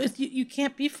 and so you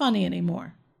can't be funny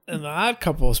anymore. And the Odd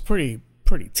Couple is pretty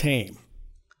tame.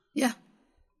 Yeah.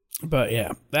 But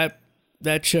yeah,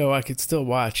 that show I could still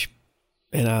watch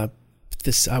in a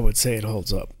this I would say it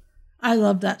holds up. I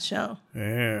love that show.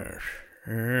 Yeah.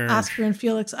 Oscar and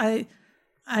Felix. I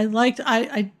liked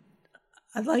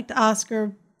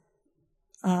Oscar.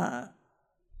 I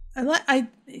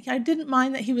didn't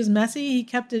mind that he was messy. He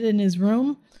kept it in his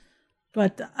room,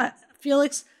 but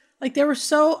Felix, like, they were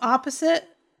so opposite.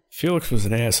 Felix was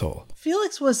an asshole.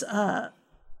 Felix was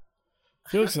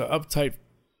Felix was an uptight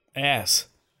ass.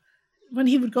 when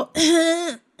he would go.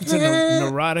 It's a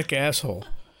neurotic asshole.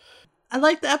 I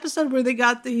like the episode where they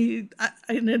got and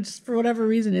it's, for whatever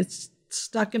reason, it's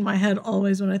stuck in my head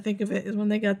always when I think of it, is when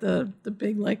they got the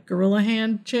big, like, gorilla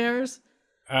hand chairs.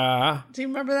 Do you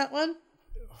remember that one?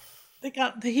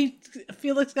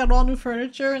 Felix got all new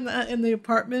furniture in the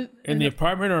apartment. In the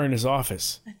apartment or in his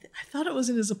office? I thought it was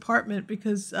in his apartment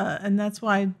because, and that's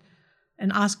why,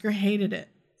 and Oscar hated it.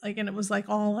 Like, and it was like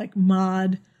all like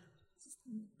mod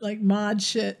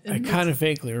shit. And I kind of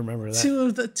vaguely remember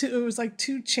that. It was like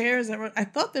two chairs that were, I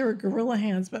thought they were gorilla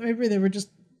hands, but maybe they were just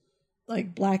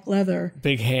like black leather.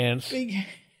 Big hands. Big hands.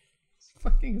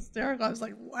 Fucking hysterical. I was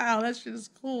like, wow, that shit is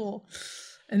cool.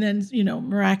 And then, you know,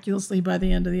 miraculously by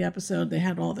the end of the episode, they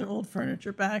had all their old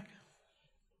furniture back.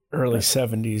 Early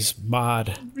 70s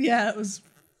mod. Yeah, it was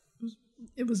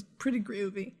pretty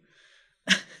groovy.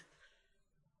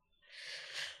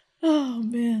 Oh,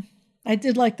 man. I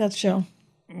did like that show.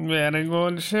 Very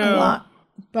good show. A lot.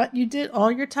 But you did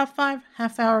all your top 5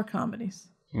 half-hour comedies.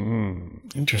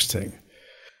 Interesting.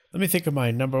 Let me think of my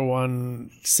number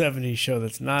one 70s show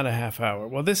that's not a half hour.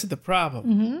 Well, this is the problem.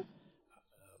 Mm-hmm.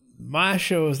 My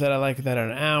shows that I like that are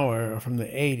an hour are from the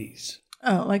 80s.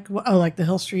 Like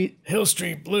the Hill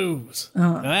Street Blues.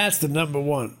 Now that's the number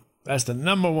one. That's the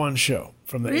number one show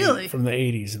from the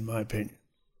 80s, in my opinion.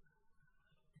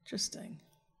 Interesting.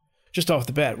 Just off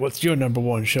the bat, what's your number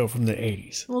one show from the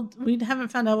 80s? Well, we haven't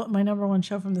found out what my number one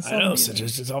show from the 70s I know, is. so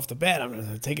just off the bat, I'm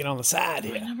going to take it on the side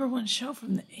My here. number one show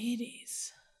from the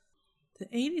 80s. The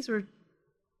 80s were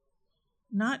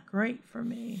not great for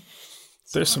me.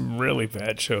 There's some really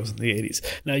bad shows in the 80s.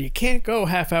 Now, you can't go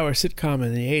half-hour sitcom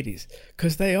in the 80s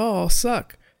because they all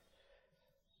suck.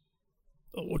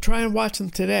 We'll try and watch them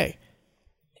today.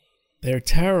 They're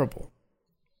terrible.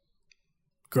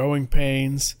 Growing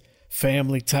Pains,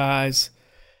 Family Ties,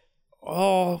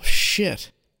 all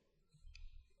shit.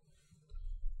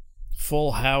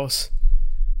 Full House.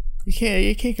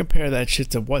 You can't compare that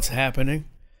shit to What's Happening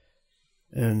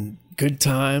and Good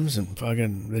Times and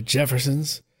fucking The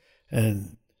Jeffersons.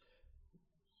 And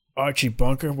Archie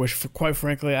Bunker, which, quite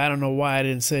frankly, I don't know why I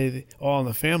didn't say All in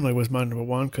the Family was my number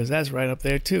one, because that's right up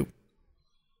there, too.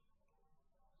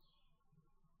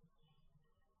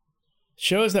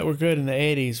 Shows that were good in the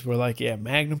 80s were like,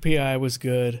 Magnum P.I. was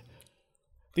good.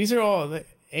 These are all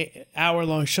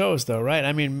hour-long shows, though, right?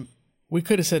 I mean, we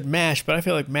could have said MASH, but I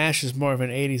feel like MASH is more of an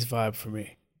 80s vibe for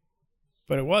me.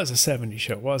 But it was a 70s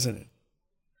show, wasn't it?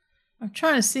 I'm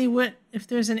trying to see if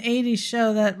there's an 80s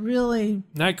show that really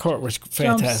Night Court was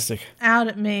fantastic. jumps out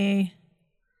at me.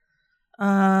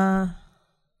 Night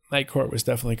Court was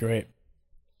definitely great.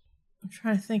 I'm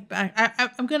trying to think back.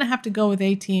 I'm going to have to go with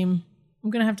A-Team.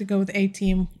 I'm going to have to go with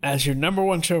A-Team. As your number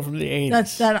one show from the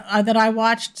 80s. That I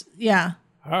watched, yeah.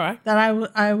 All right. That I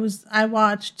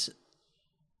watched,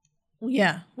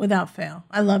 yeah, without fail.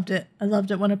 I loved it. I loved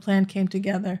it when a plan came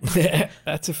together.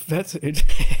 That's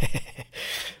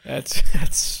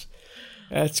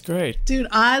great. Dude,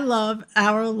 I love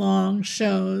hour-long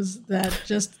shows that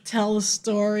just tell a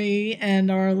story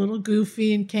and are a little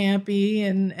goofy and campy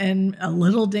and a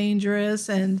little dangerous,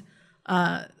 and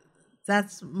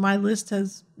that's my list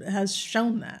has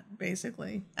shown that,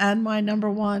 basically. And my number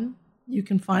one, you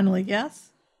can finally guess,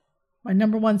 my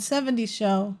number one 70s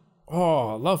show.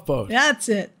 Oh, Love Boat. That's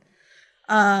it.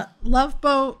 Love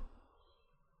Boat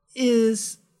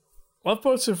is... Love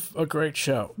Boat's a great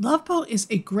show. Love Boat is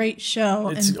a great show.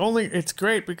 It's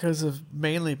great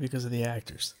mainly because of the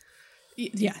actors.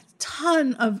 Yeah,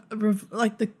 ton of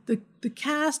like the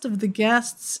cast of the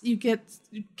guests. You get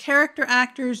character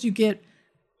actors. You get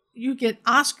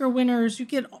Oscar winners. You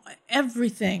get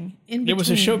everything in between. It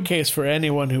was a showcase for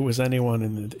anyone who was anyone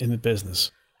in the business.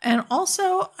 And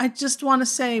also, I just want to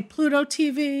say, Pluto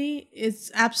TV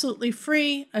is absolutely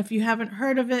free. If you haven't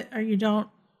heard of it or you don't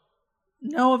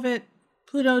know of it,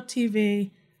 Pluto TV,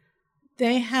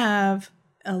 they have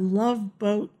a Love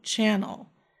Boat channel,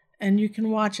 and you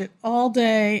can watch it all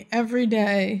day, every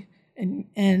day.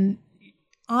 And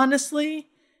honestly,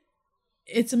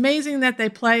 it's amazing that they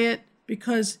play it,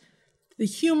 because the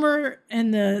humor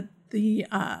and the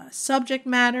subject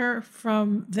matter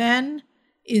from then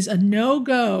is a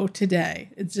no-go today.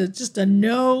 It's just a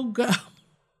no-go.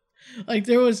 Like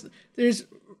there's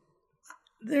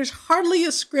there's hardly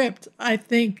a script, I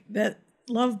think, that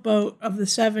Love Boat of the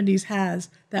 70s has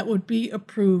that would be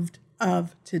approved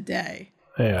of today.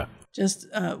 Yeah. Just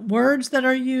words that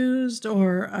are used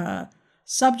or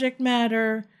subject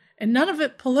matter, and none of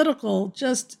it political.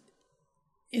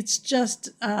 It's just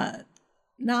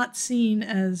not seen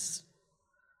as,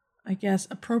 I guess,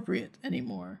 appropriate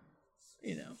anymore.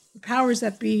 You know, the powers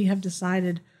that be have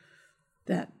decided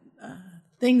that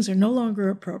things are no longer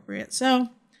appropriate. So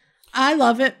I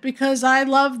love it because I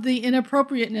love the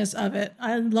inappropriateness of it.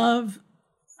 I love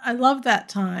that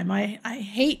time. I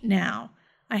hate now.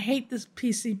 I hate this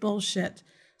PC bullshit.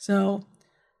 So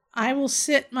I will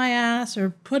sit my ass or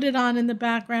put it on in the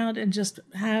background and just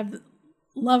have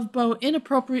Love Boat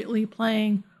inappropriately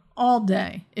playing all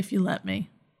day, if you let me.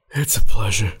 It's a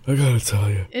pleasure, I gotta tell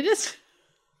you. It is.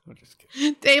 I'm just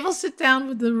kidding. Dave will sit down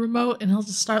with the remote and he'll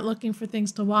just start looking for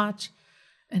things to watch.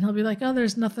 And he'll be like, oh,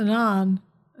 there's nothing on.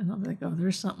 And I'll be like, oh,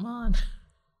 there's something on.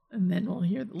 And then we'll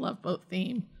hear the Love Boat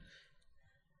theme.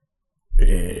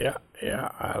 Yeah,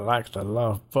 I like the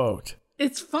Love Boat.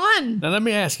 It's fun. Now let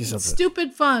me ask you something.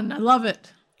 Stupid fun. I love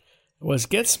it. Was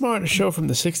Get Smart a show from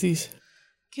the 60s?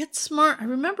 Get Smart. I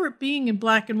remember it being in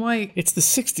black and white. It's the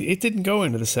 60s. It didn't go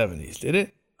into the 70s, did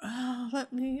it?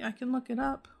 I can look it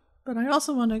up. But I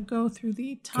also want to go through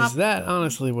the top. Because that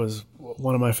honestly was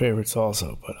one of my favorites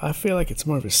also. But I feel like it's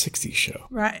more of a 60s show.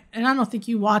 Right. And I don't think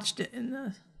you watched it in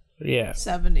the Yeah.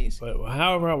 70s. But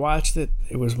however I watched it,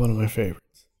 it was one of my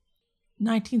favorites.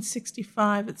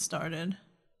 1965 it started.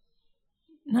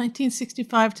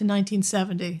 1965 to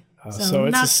 1970. So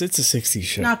it's a 60s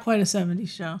show. Not quite a 70s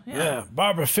show. Yeah,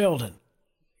 Barbara Filden.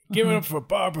 Give it up for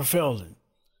Barbara Filden.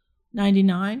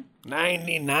 99.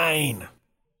 99.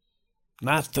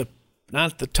 Not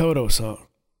the Toto song.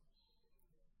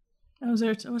 Oh, what's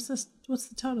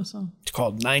the Toto song? It's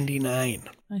called 99.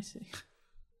 I see.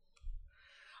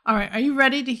 All right, are you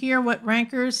ready to hear what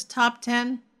Ranker's top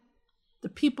 10? The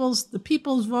people's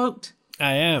vote.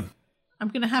 I am. I'm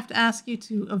going to have to ask you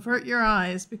to avert your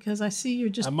eyes because I see you're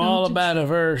just... I'm all about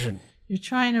aversion. You're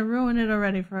trying to ruin it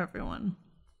already for everyone.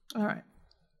 All right.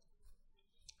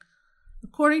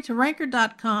 According to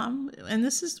Ranker.com, and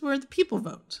this is where the people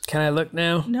vote. Can I look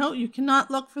now? No, you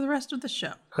cannot look for the rest of the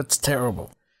show. That's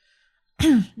terrible.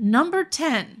 Number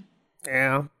 10.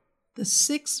 Yeah. The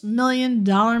 $6 Million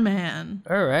Man.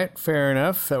 All right, fair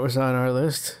enough. That was on our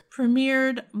list.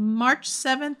 Premiered March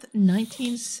 7th,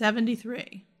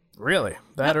 1973. Really?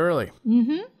 That early?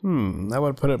 Mm-hmm. I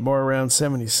would put it more around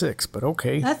 76, but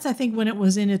okay. That's, I think, when it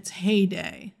was in its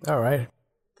heyday. All right.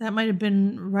 That might have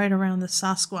been right around the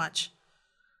Sasquatch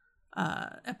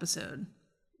episode.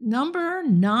 Number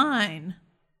 9.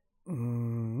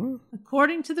 Mm-hmm.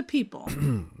 According to the people.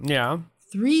 Yeah.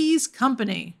 Three's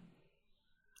Company.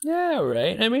 Yeah,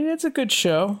 right. I mean, it's a good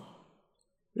show.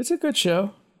 It's a good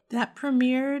show. That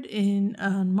premiered in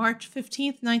March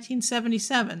 15th,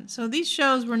 1977. So these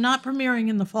shows were not premiering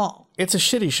in the fall. It's a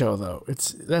shitty show, though.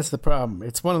 That's the problem.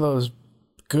 It's one of those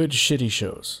good shitty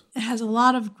shows. It has a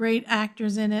lot of great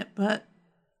actors in it, but...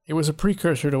 It was a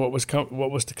precursor to what was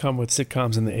to come with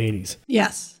sitcoms in the 80s.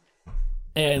 Yes.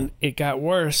 And it got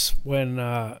worse when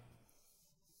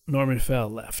Norman Fell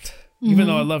left. Mm-hmm. Even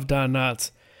though I love Don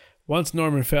Knotts, once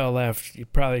Norman Fell left, you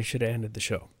probably should have ended the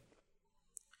show.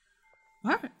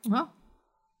 All right. Well,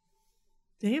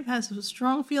 Dave has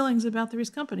strong feelings about Three's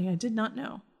Company. I did not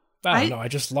know. I don't know. I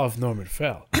just love Norman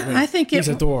Fell. I think he's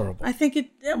adorable. I think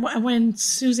when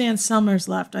Suzanne Summers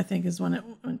left, I think is when it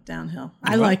went downhill.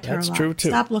 I liked her a lot. That's true too.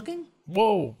 Stop looking.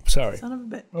 Whoa, sorry. Son of a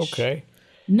bitch. Okay.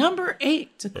 Number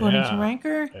 8, according to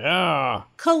Ranker. Yeah.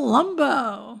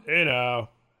 Columbo. You know,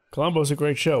 Columbo's a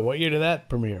great show. What year did that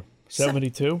premiere?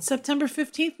 72? September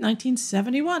 15th,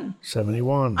 1971.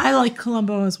 71. I like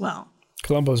Columbo as well.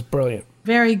 Columbo's brilliant.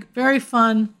 Very, very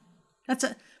fun.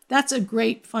 That's a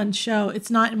great fun show.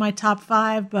 It's not in my top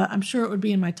 5, but I'm sure it would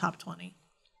be in my top 20.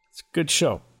 It's a good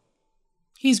show.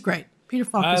 He's great. Peter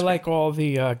Falk. I like all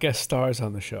the guest stars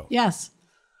on the show. Yes.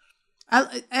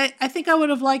 I think I would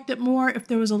have liked it more if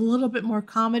there was a little bit more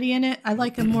comedy in it. I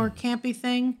like a more campy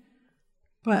thing,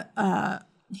 but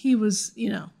he was,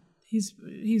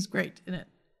 he's great in it.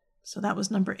 So that was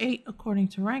number 8 according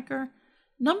to Ranker.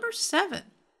 Number 7,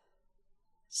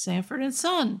 Sanford and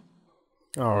Son.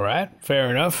 All right, fair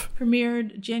enough.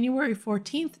 Premiered January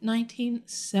 14th,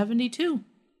 1972.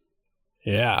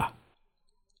 Yeah.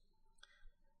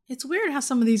 It's weird how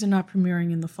some of these are not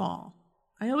premiering in the fall.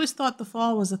 I always thought the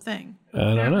fall was a thing. But I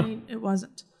don't apparently know. It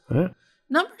wasn't. Huh?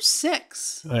 Number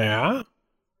 6. Yeah.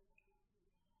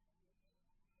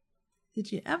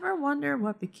 Did you ever wonder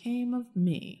what became of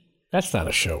me? That's not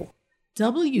a show.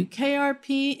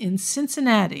 WKRP in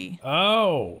Cincinnati.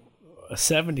 Oh, a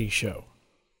 70s show.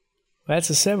 That's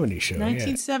a 70s show.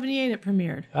 1978 it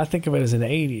premiered. I think of it as an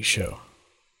 80s show.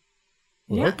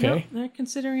 Well, okay. No, they're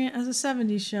considering it as a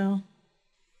 70s show.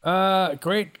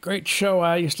 Great show.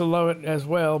 I used to love it as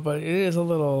well, but it is a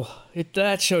little.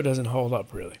 That show doesn't hold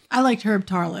up really. I liked Herb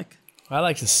Tarlick. I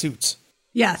like the suits.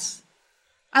 Yes,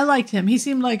 I liked him. He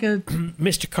seemed like a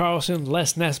Mr. Carlson,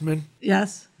 Les Nessman,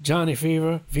 yes. Johnny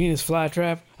Fever, Venus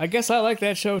Flytrap. I guess I like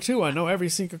that show too. I know every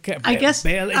single cat. I guess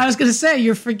Bailey. I was going to say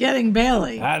you're forgetting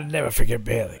Bailey. I'd never forget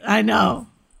Bailey. I know.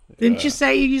 Didn't you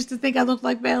say you used to think I looked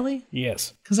like Bailey?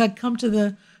 Yes. Because I'd come to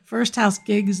the First House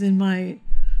gigs in my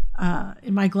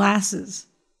glasses.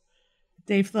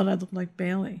 Dave thought I looked like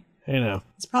Bailey. You know.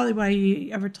 It's probably why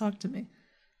he ever talked to me.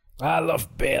 I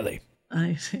love Bailey.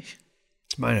 I see.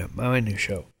 It's my new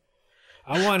show.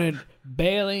 I wanted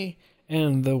Bailey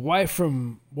and the wife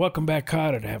from Welcome Back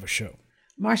Kotter to have a show.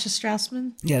 Marcia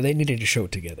Strassman? Yeah, they needed a show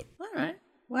together. All right.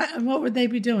 What would they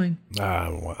be doing?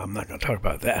 Well, I'm not going to talk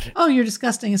about that. Oh, you're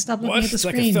disgusting. And stop looking at the It's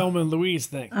screen. like a Thelma and Louise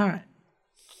thing. All right.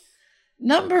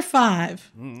 Number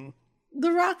 5.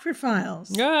 The Rockford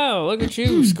Files. Oh, look at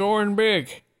you scoring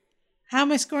big. How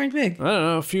am I scoring big? I don't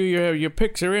know. A few of your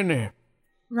picks are in there.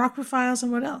 Rockford Files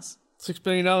and what else? $6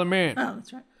 Billion Man. Oh,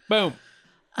 that's right. Boom.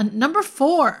 Number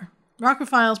 4. Rockford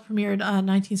Files premiered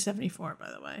 1974,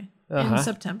 by the way, in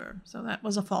September. So that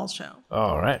was a fall show.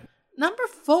 All right. Number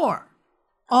 4.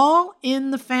 All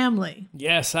in the Family.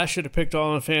 Yes, I should have picked All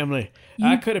in the Family.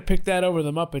 I could have picked that over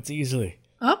the Muppets easily.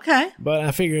 Okay. But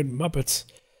I figured Muppets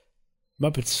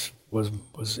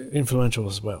was influential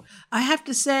as well. I have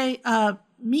to say,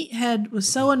 Meathead was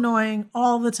so annoying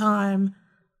all the time.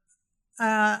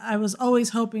 I was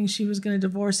always hoping she was going to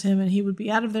divorce him and he would be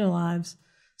out of their lives.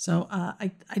 So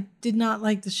I did not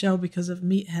like the show because of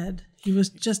Meathead. He was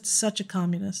just such a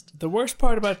communist. The worst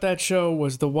part about that show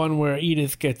was the one where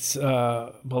Edith gets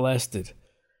molested.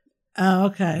 Oh,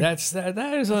 okay. That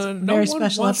is a no very one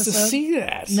special wants episode? to see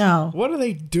that. No. What are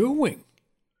they doing?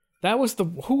 That was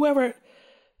whoever.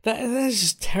 That is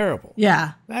just terrible.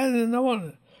 Yeah. No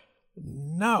one.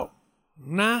 No.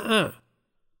 Nuh-uh.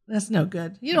 That's no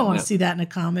good. You don't want to see that in a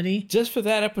comedy. Just for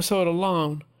that episode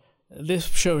alone, this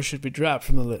show should be dropped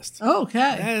from the list. Okay.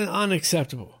 That is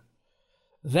unacceptable.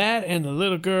 That and the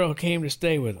little girl who came to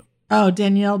stay with him. Oh,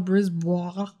 Danielle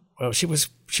Brisbois. Well, she was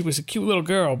a cute little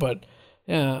girl, but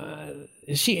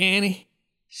is she Annie?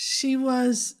 She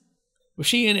was. Was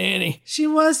she in Annie? She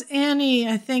was Annie,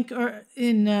 I think, or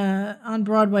in on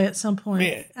Broadway at some point.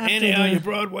 Yeah. Annie, are you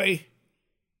Broadway?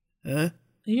 Huh?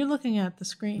 You're looking at the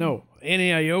screen. No.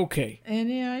 Annie, are you okay?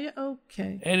 Annie, are you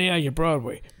okay? Annie, are you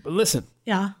Broadway? But listen.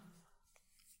 Yeah.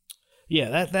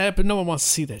 Yeah, but no one wants to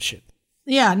see that shit.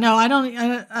 Yeah, no, I don't.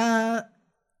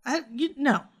 You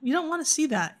don't want to see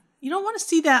that. You don't want to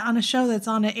see that on a show that's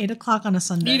on at 8:00 on a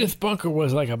Sunday. Edith Bunker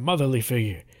was like a motherly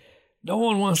figure. No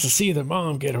one wants to see their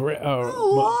mom get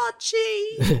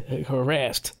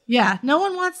harassed. Yeah, no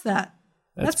one wants that.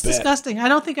 That's disgusting. I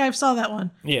don't think I saw that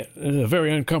one. Yeah, it was a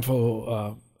very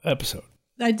uncomfortable episode.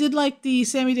 I did like the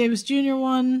Sammy Davis Jr.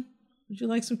 one. Would you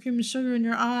like some cream and sugar in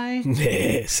your eye?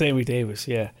 Sammy Davis,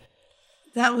 yeah.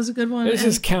 That was a good one. There's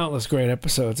just countless great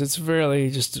episodes. It's really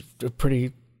just a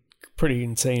pretty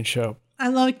insane show. I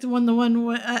liked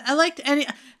I liked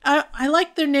I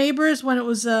liked their neighbors when it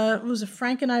was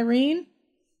Frank and Irene.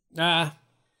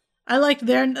 I liked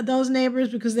those neighbors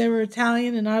because they were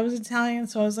Italian and I was Italian,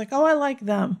 so I was like, oh, I like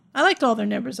them. I liked all their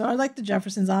neighbors, though. I liked the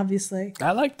Jeffersons, obviously.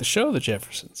 I liked the show The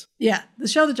Jeffersons. Yeah, the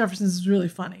show The Jeffersons is really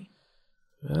funny.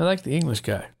 I like the English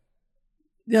guy.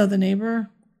 Yeah, the neighbor.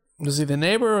 Was he the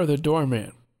neighbor or the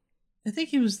doorman? I think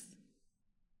he was.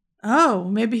 Oh,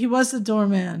 maybe he was the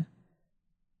doorman.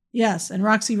 Yes, and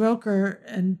Roxy Roker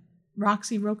and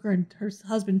her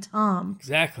husband Tom.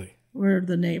 Exactly. Were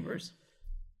the neighbors.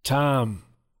 Tom.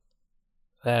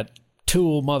 That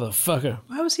tool motherfucker.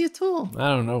 Why was he a tool? I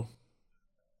don't know.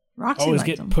 Roxy always liked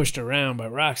getting him. pushed around by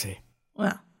Roxy.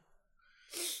 Well,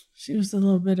 she was a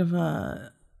little bit of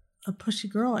a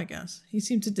pushy girl, I guess. He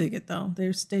seemed to dig it, though.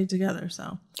 They stayed together,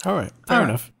 so. All right. Fair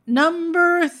enough.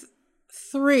 Number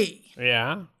 3.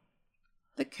 Yeah?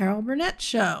 The Carol Burnett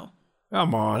Show.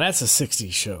 Come on. That's a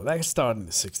 60s show. That started in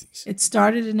the 60s. It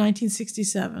started in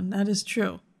 1967. That is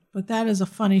true. But that is a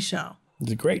funny show.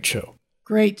 It's a great show.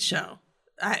 Great show.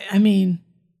 I mean,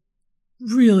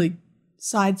 really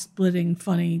side-splitting,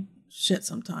 funny shit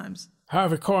sometimes.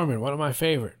 Harvey Korman, one of my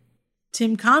favorite.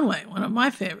 Tim Conway, one of my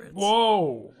favorites.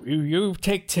 Whoa. You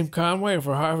take Tim Conway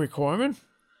over Harvey Korman?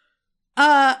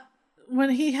 When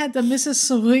he had the Mrs.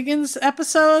 Swiggins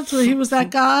episodes where he was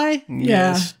that guy.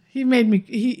 Yes. He made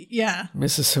me. Yeah.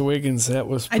 Mrs. Wiggins, that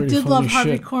was I pretty did funny love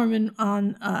Harvey shit. Korman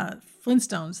on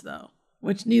Flintstones, though,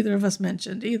 which neither of us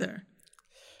mentioned either.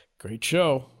 Great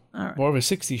show. All right. More of a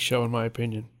 60s show, in my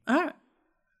opinion. All right.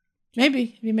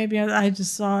 Maybe I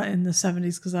just saw it in the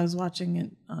 70s because I was watching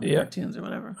it on cartoons or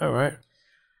whatever. All right.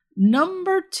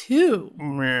 Number 2,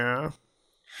 Yeah.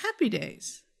 Happy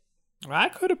Days. I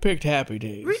could have picked Happy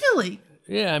Days. Really?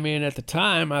 Yeah, I mean, at the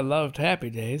time, I loved Happy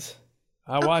Days.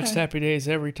 I watched Happy Days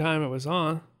every time it was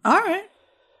on. All right.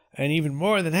 And even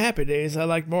more than Happy Days, I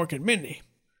liked Mork and Mindy.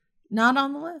 Not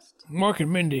on the list. Mork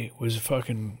and Mindy was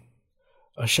fucking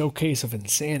a showcase of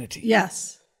insanity.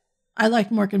 Yes. I like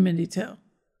Mork and Mindy, too.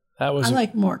 That was I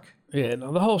like Mork. Yeah,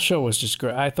 no, the whole show was just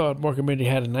great. I thought Mork and Mindy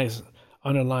had a nice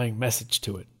underlying message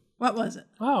to it. What was it?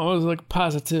 Oh, it was like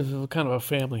positive, kind of a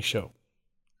family show.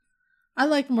 I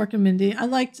like Mork and Mindy.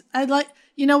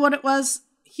 You know what it was?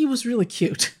 He was really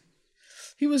cute.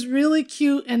 He was really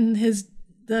cute, and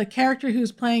the character he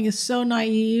was playing is so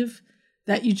naive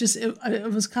that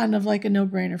it was kind of like a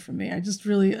no-brainer for me. I just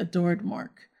really adored Mork.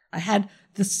 I had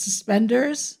the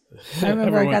suspenders. I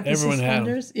remember I got the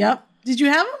suspenders. Yep. Did you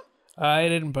have them? I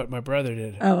didn't, but my brother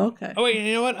did. Oh, okay. Oh, wait,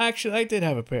 you know what? Actually, I did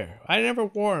have a pair. I never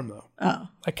wore them, though. Oh.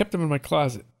 I kept them in my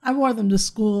closet. I wore them to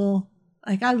school.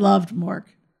 Like, I loved Mork.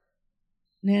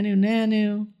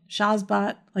 Nanu,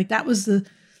 Shazbot. Like,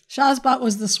 Shazbot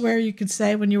was the swear you could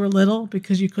say when you were little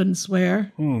because you couldn't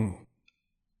swear.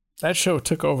 That show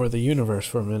took over the universe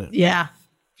for a minute. Yeah.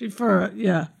 For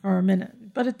a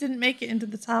minute. But it didn't make it into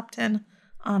the top 10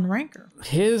 on Ranker.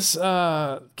 His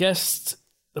guest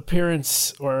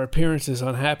appearances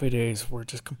on Happy Days were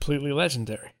just completely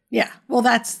legendary. Yeah. Well,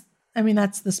 that's the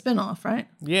spinoff, right?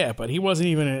 Yeah, but he wasn't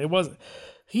even,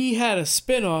 he had a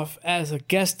spinoff as a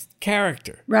guest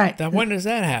character. Right. When does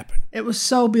that happen? It was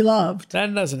so beloved.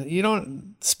 You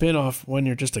don't spin off when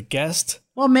you're just a guest.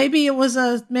 Well, maybe it was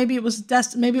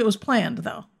planned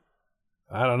though.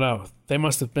 I don't know. They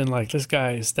must have been like, this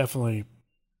guy is definitely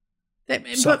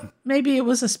But maybe it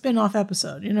was a spin-off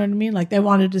episode. You know what I mean? Like they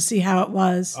wanted to see how it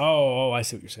was. Oh, I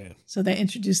see what you're saying. So they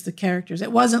introduced the characters.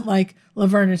 It wasn't like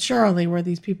Laverne and Shirley where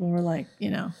these people were like,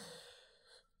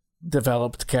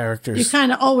 developed characters. You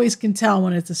kind of always can tell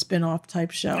when it's a spin-off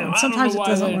type show. And sometimes it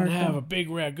doesn't work. They didn't have a Big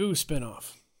Ragu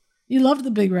spin-off. You loved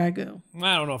the Big Ragu.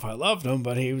 I don't know if I loved him,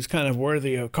 but he was kind of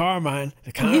worthy of Carmine.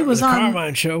 He was on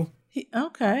Carmine show.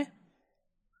 Okay.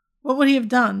 What would he have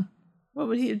done? What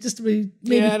would he maybe?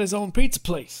 He had his own pizza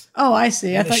place. Oh, I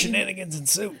see. And the shenanigans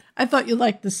ensue. I thought you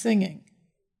liked the singing.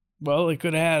 Well, he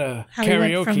could have had a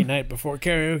karaoke night before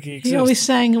karaoke existed. He always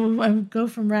sang, "I go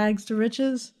from rags to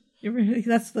riches."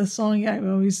 That's the song I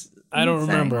always. I don't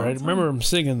remember. I remember him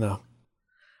singing though.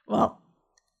 Well,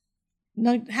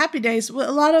 no, Happy Days. A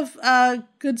lot of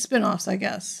good spin-offs, I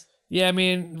guess. Yeah, I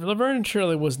mean, Laverne and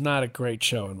Shirley was not a great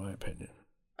show in my opinion.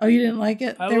 Oh, you didn't like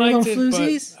it? I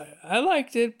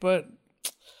liked it, but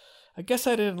I guess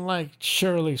I didn't like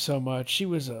Shirley so much. She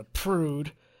was a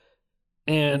prude,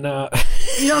 and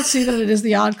you don't see that it is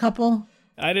The Odd Couple.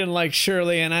 I didn't like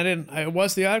Shirley, and it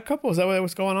was The Odd Couple. Is that what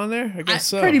was going on there? I guess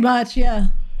so. Pretty much, yeah.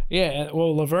 Yeah,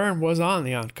 well, Laverne was on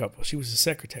The Odd Couple. She was the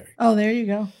secretary. Oh, there you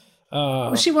go.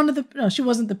 Was she one of the? No, she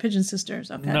wasn't the Pigeon Sisters.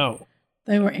 Okay. No,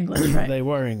 they were English, right? They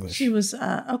were English. She was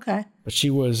okay. But she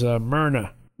was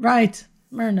Myrna. Right,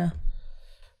 Myrna.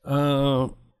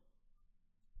 Well,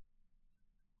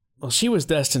 she was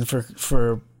destined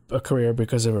for a career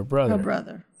because of her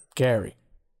brother. Gary.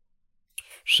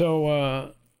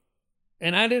 So,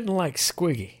 and I didn't like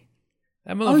Squiggy.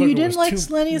 That motherfucker you didn't like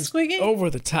Lenny and Squiggy? Over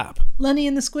the top. Lenny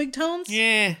and the Squig Tones?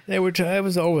 Yeah, they were. It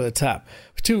was over the top.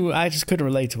 I just couldn't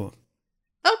relate to him.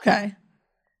 Okay,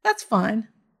 that's fine.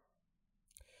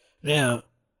 Yeah,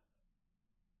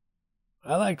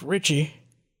 I liked Richie,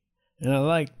 and I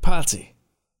liked Potsy.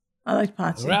 I liked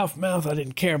Potsy. Ralph Mouth, I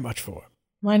didn't care much for.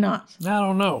 Why not? I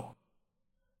don't know.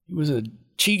 He was a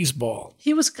cheese ball.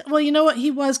 He was, well, you know what? He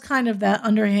was kind of that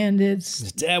underhanded.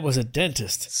 His dad was a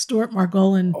dentist. Stuart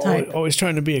Margolin type. Always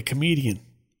trying to be a comedian.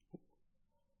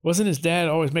 Wasn't his dad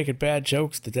always making bad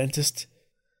jokes, the dentist?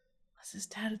 Was his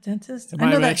dad a dentist? Am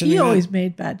I know that he that? always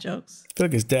made bad jokes. I feel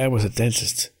like his dad was a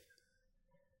dentist.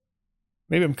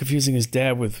 Maybe I'm confusing his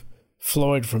dad with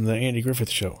Floyd from the Andy Griffith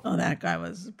Show. Oh, that guy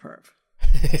was a perv.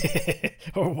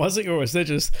 Or was it? Or was that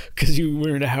just because you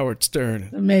were into Howard Stern?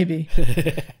 Maybe.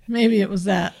 Maybe it was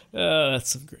that.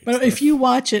 That's some great But stuff. if you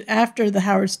watch it after the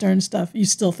Howard Stern stuff, you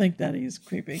still think that he's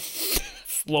creepy.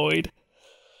 Floyd.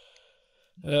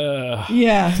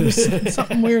 Yeah, there's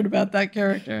something weird about that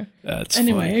character. That's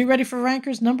anyway, funny. are you ready for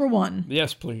Rankers number 1?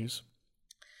 Yes, please.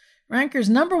 Rankers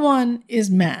number 1 is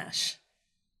MASH.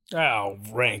 Oh,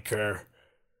 Ranker.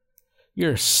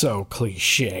 You're so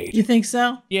cliched. You think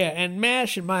so? Yeah, and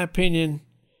MASH, in my opinion,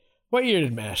 what year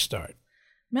did MASH start?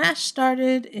 MASH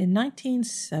started in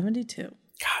 1972.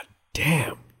 God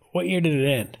damn. What year did it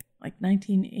end? Like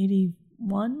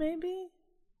 1981, maybe?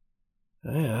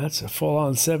 Yeah, that's a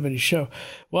full-on 70s show.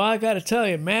 Well, I got to tell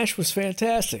you, MASH was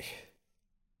fantastic.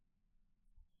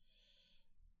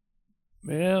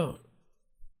 You know,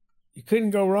 you couldn't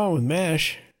go wrong with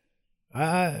MASH.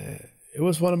 It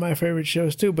was one of my favorite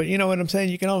shows, too. But you know what I'm saying?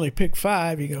 You can only pick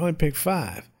 5. You can only pick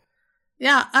 5.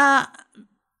 Yeah.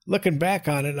 Looking back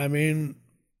on it, I mean,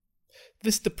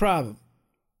 this is the problem.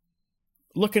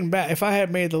 Looking back, if I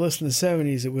had made the list in the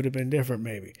 70s, it would have been different,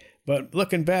 maybe. But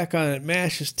looking back on it,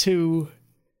 MASH is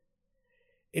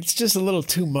it's just a little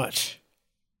too much.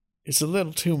 It's a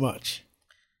little too much.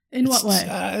 In what way?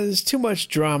 There's too much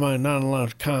drama and not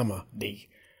enough comedy.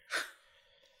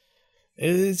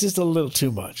 It's just a little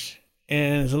too much.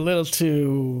 And it's a little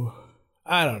too,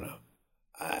 I don't know.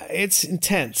 It's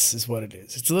intense is what it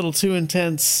is. It's a little too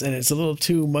intense, and it's a little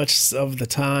too much of the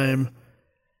time.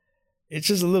 It's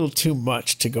just a little too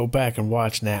much to go back and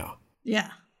watch now. Yeah.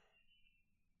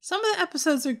 Some of the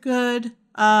episodes are good.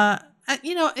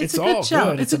 It's a good show.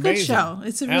 Good. It's a amazing. good show.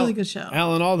 It's a really good show.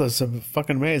 Alan Alda's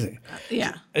fucking amazing.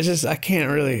 Yeah. It's just, I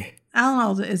can't really. Alan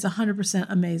Alda is 100%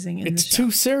 amazing in It's the show.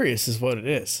 too serious is what it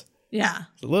is. Yeah.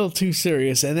 It's a little too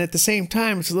serious, and at the same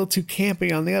time, it's a little too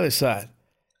campy on the other side.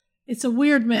 It's a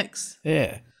weird mix.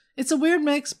 Yeah. It's a weird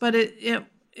mix, but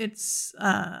it's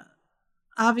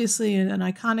obviously an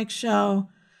iconic show.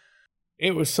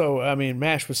 It was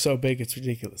MASH was so big, it's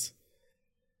ridiculous.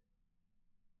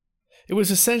 It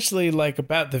was essentially like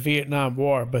about the Vietnam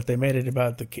War, but they made it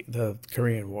about the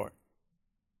Korean War.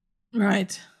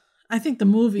 Right. I think the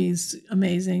movie's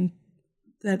amazing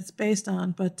that it's based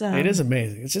on, but it is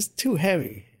amazing. It's just too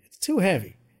heavy. It's too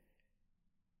heavy.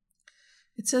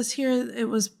 It says here it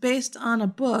was based on a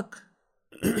book,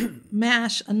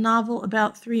 MASH, a novel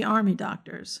about 3 army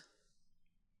doctors.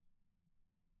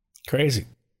 Crazy.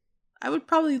 I would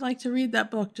probably like to read that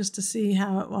book just to see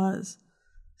how it was.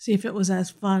 See if it was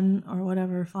as fun or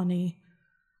whatever, funny.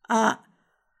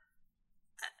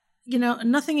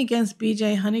 Nothing against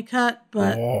BJ Honeycutt,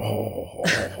 but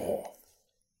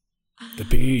the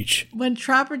beach. When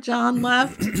Trapper John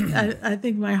left, I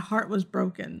think my heart was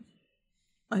broken.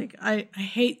 Like, I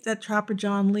hate that Trapper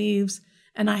John leaves,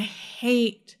 and I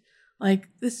hate,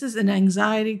 this is an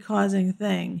anxiety-causing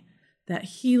thing, that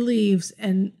he leaves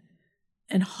and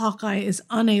Hawkeye is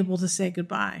unable to say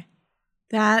goodbye.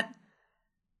 That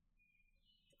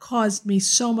caused me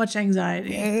so much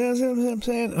anxiety. Yeah, that's what I'm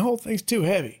saying. The whole thing's too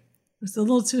heavy. It's a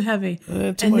little too heavy.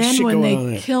 And then when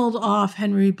they killed off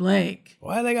Henry Blake.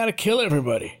 Why they gotta kill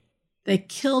everybody? They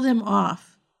killed him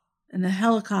off in a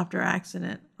helicopter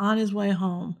accident on his way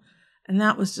home. And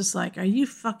that was just like, are you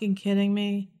fucking kidding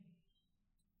me?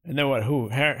 And then what, who?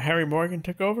 Harry Morgan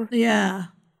took over? Yeah.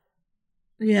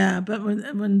 Yeah, but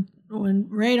when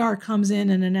Radar comes in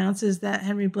and announces that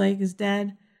Henry Blake is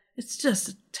dead, it's just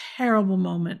a terrible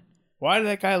moment. Why did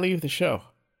that guy leave the show?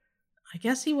 I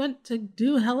guess he went to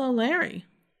do Hello, Larry.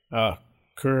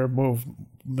 Career move,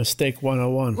 mistake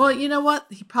 101. Well, you know what?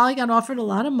 He probably got offered a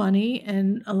lot of money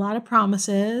and a lot of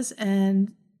promises.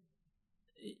 And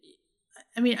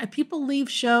I mean, people leave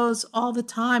shows all the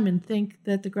time and think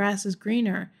that the grass is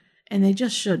greener, and they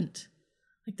just shouldn't.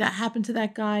 Like that happened to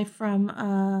that guy from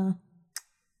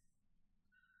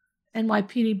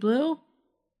NYPD Blue.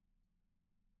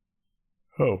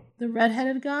 Who? The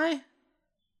redheaded guy?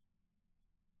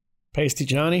 Pasty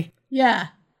Johnny? Yeah.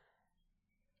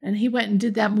 And he went and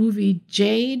did that movie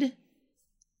Jade,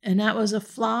 and that was a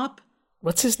flop.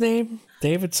 What's his name?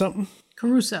 David something?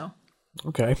 Caruso.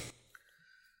 Okay.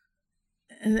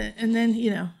 And then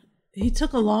he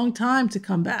took a long time to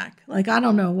come back. Like, I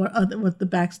don't know what the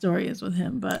backstory is with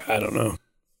him, but I don't know.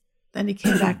 Then he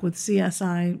came back with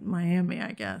CSI Miami,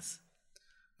 I guess.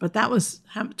 But that was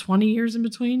 20 years in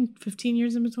between, 15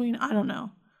 years in between. I don't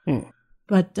know.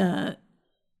 But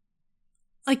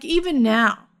even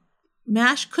now,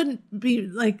 MASH couldn't be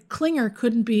Klinger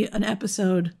couldn't be an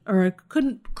episode, or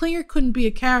Klinger couldn't be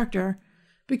a character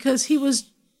because he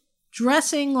was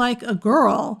dressing like a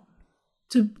girl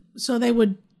so they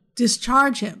would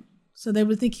discharge him. So they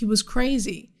would think he was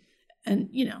crazy and,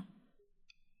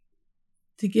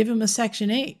 to give him a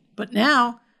Section 8. But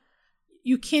now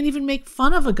you can't even make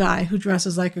fun of a guy who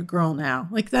dresses like a girl now.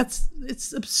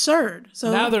 It's absurd.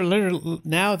 So now there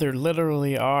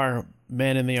literally are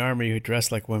men in the army who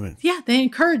dress like women. Yeah, they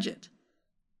encourage it.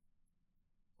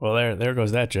 Well, there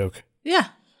goes that joke. Yeah,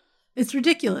 it's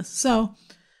ridiculous. So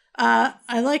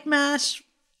I like MASH.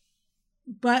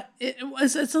 but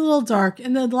it's a little dark,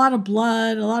 and a lot of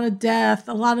blood, a lot of death,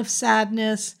 a lot of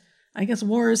sadness. I guess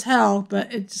war is hell,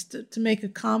 but it's just to make a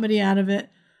comedy out of it.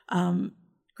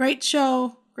 Great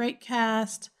show, great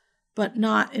cast, but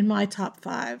not in my top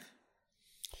 5.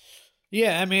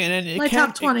 Yeah, I mean, and My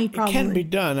top 20 probably. It can be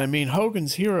done. I mean,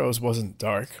 Hogan's Heroes wasn't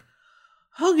dark.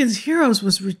 Hogan's Heroes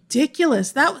was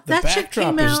ridiculous. That shit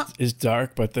came out. Is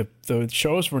dark, but the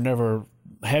shows were never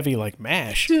heavy like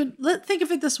MASH. Dude, think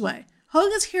of it this way.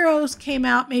 Hogan's Heroes came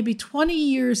out maybe 20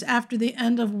 years after the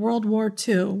end of World War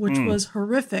II, which was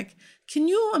horrific. Can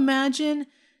you imagine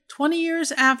 20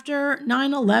 years after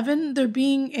 9/11 there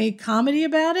being a comedy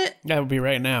about it? That would be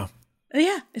right now.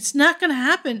 Yeah, it's not going to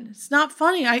happen. It's not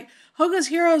funny. Hogan's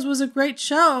Heroes was a great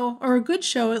show, or a good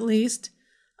show at least.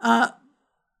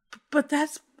 But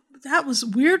that was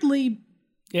weirdly.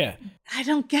 Yeah. I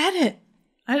don't get it.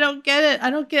 I don't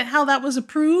get how that was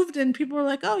approved, and people were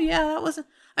like, "Oh yeah, that wasn't."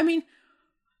 I mean,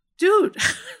 dude,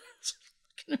 it's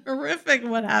fucking horrific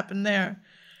what happened there.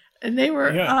 And they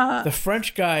were the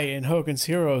French guy in Hogan's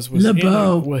Heroes was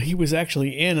he was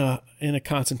actually in a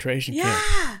concentration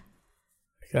camp.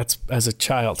 That's as a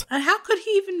child. And how could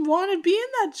he even want to be in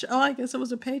that show? Oh, I guess it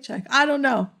was a paycheck. I don't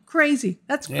know. Crazy.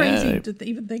 That's crazy to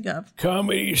even think of.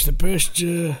 Comedy is the best.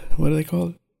 What do they call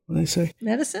it? What do they say?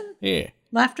 Medicine? Yeah.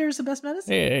 Laughter is the best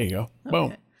medicine? Yeah, there you go. Okay.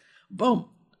 Boom. Boom.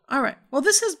 All right. Well,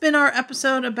 this has been our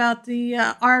episode about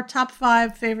our top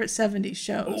 5 favorite 70s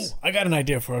shows. Oh, I got an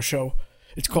idea for a show.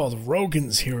 It's called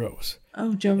Rogan's Heroes.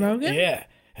 Oh, Joe Rogan? Yeah.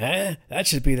 Huh? That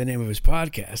should be the name of his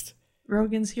podcast.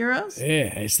 Rogan's Heroes?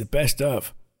 Yeah, it's the best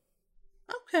of.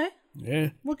 Okay. Yeah.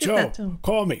 We'll get Joe, that to him.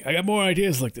 Call me. I got more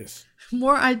ideas like this.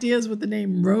 More ideas with the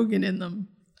name Rogan in them.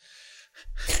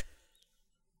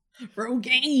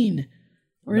 Rogaine.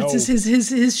 Or it's just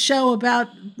his show about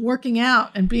working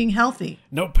out and being healthy.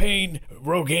 No pain,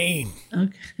 Rogaine.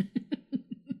 Okay.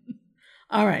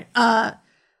 All right.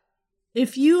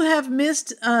 If you have missed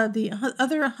the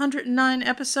other 109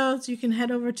 episodes, you can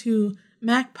head over to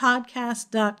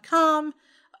macpodcast.com.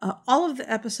 All of the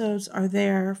episodes are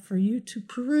there for you to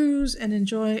peruse and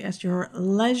enjoy at your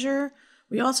leisure.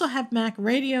 We also have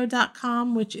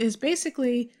macradio.com, which is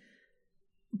basically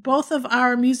both of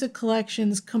our music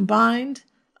collections combined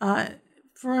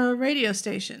for a radio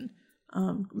station.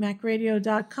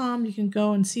 Macradio.com, you can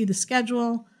go and see the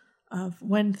schedule of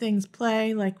when things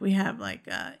play. Like we have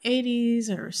 80s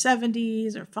or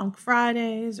 70s or Funk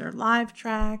Fridays or live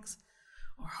tracks,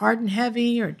 or Hard and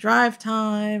Heavy, or Drive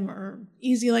Time, or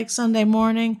Easy Like Sunday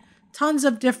Morning. Tons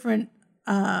of different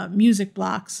music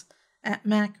blocks at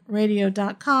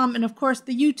macradio.com. And of course,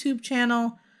 the YouTube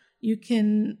channel, you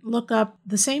can look up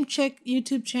the Same Chick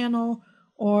YouTube channel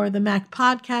or the Mac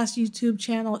Podcast YouTube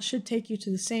channel. It should take you to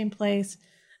the same place.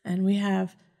 And we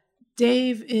have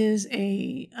Dave is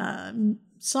a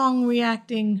song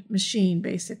reacting machine,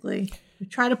 basically. We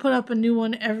try to put up a new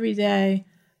one every day.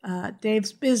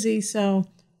 Dave's busy, so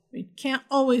we can't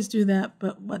always do that,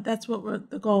 but that's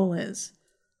what the goal is.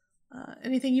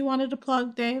 Anything you wanted to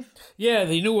plug, Dave? Yeah,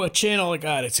 the new channel I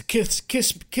got. It's a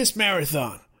kiss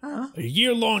marathon. A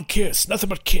year-long kiss. Nothing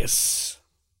but kiss.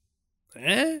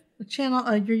 Eh? The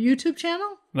channel, your YouTube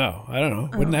channel? No, I don't know.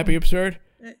 Wouldn't that be absurd?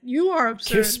 You are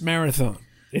absurd. Kiss marathon.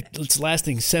 It's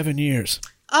lasting 7 years.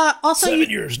 Also, 7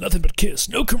 years, nothing but kiss.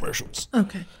 No commercials.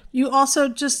 Okay. You also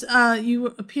just you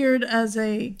appeared as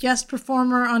a guest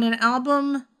performer on an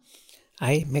album.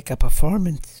 I make a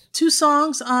performance. 2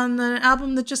 songs on the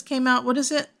album that just came out. What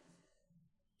is it?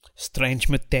 Strange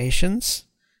Mutations.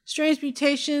 Strange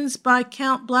Mutations by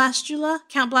Count Blastula.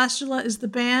 Count Blastula is the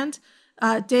band.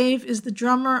 Dave is the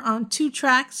drummer on 2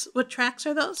 tracks. What tracks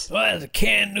are those? Well, the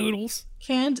Canned Noodles.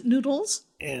 Canned Noodles.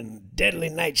 And Deadly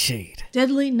Nightshade.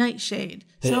 Deadly Nightshade.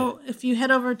 So if you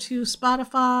head over to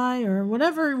Spotify or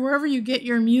wherever you get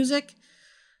your music,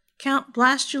 Count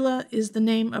Blastula is the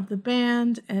name of the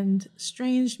band, and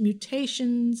Strange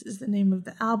Mutations is the name of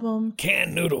the album.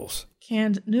 Canned Noodles.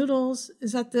 Canned Noodles.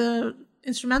 Is that the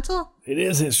instrumental? It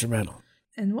is instrumental.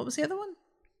 And what was the other one?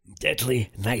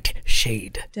 Deadly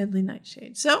Nightshade. Deadly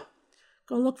Nightshade. So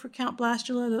go look for Count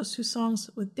Blastula, those 2 songs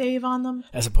with Dave on them.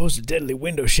 As opposed to Deadly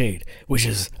Window Shade, which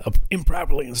is an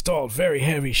improperly installed very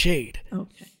heavy shade.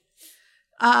 Okay.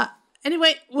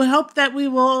 Anyway, we hope that we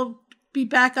will be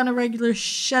back on a regular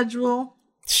schedule.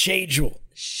 Deadly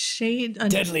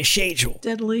schedule.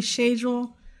 Deadly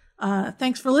schedule.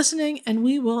 Thanks for listening, and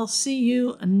we will see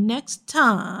you next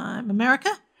time. America?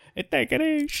 Take it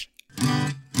easy.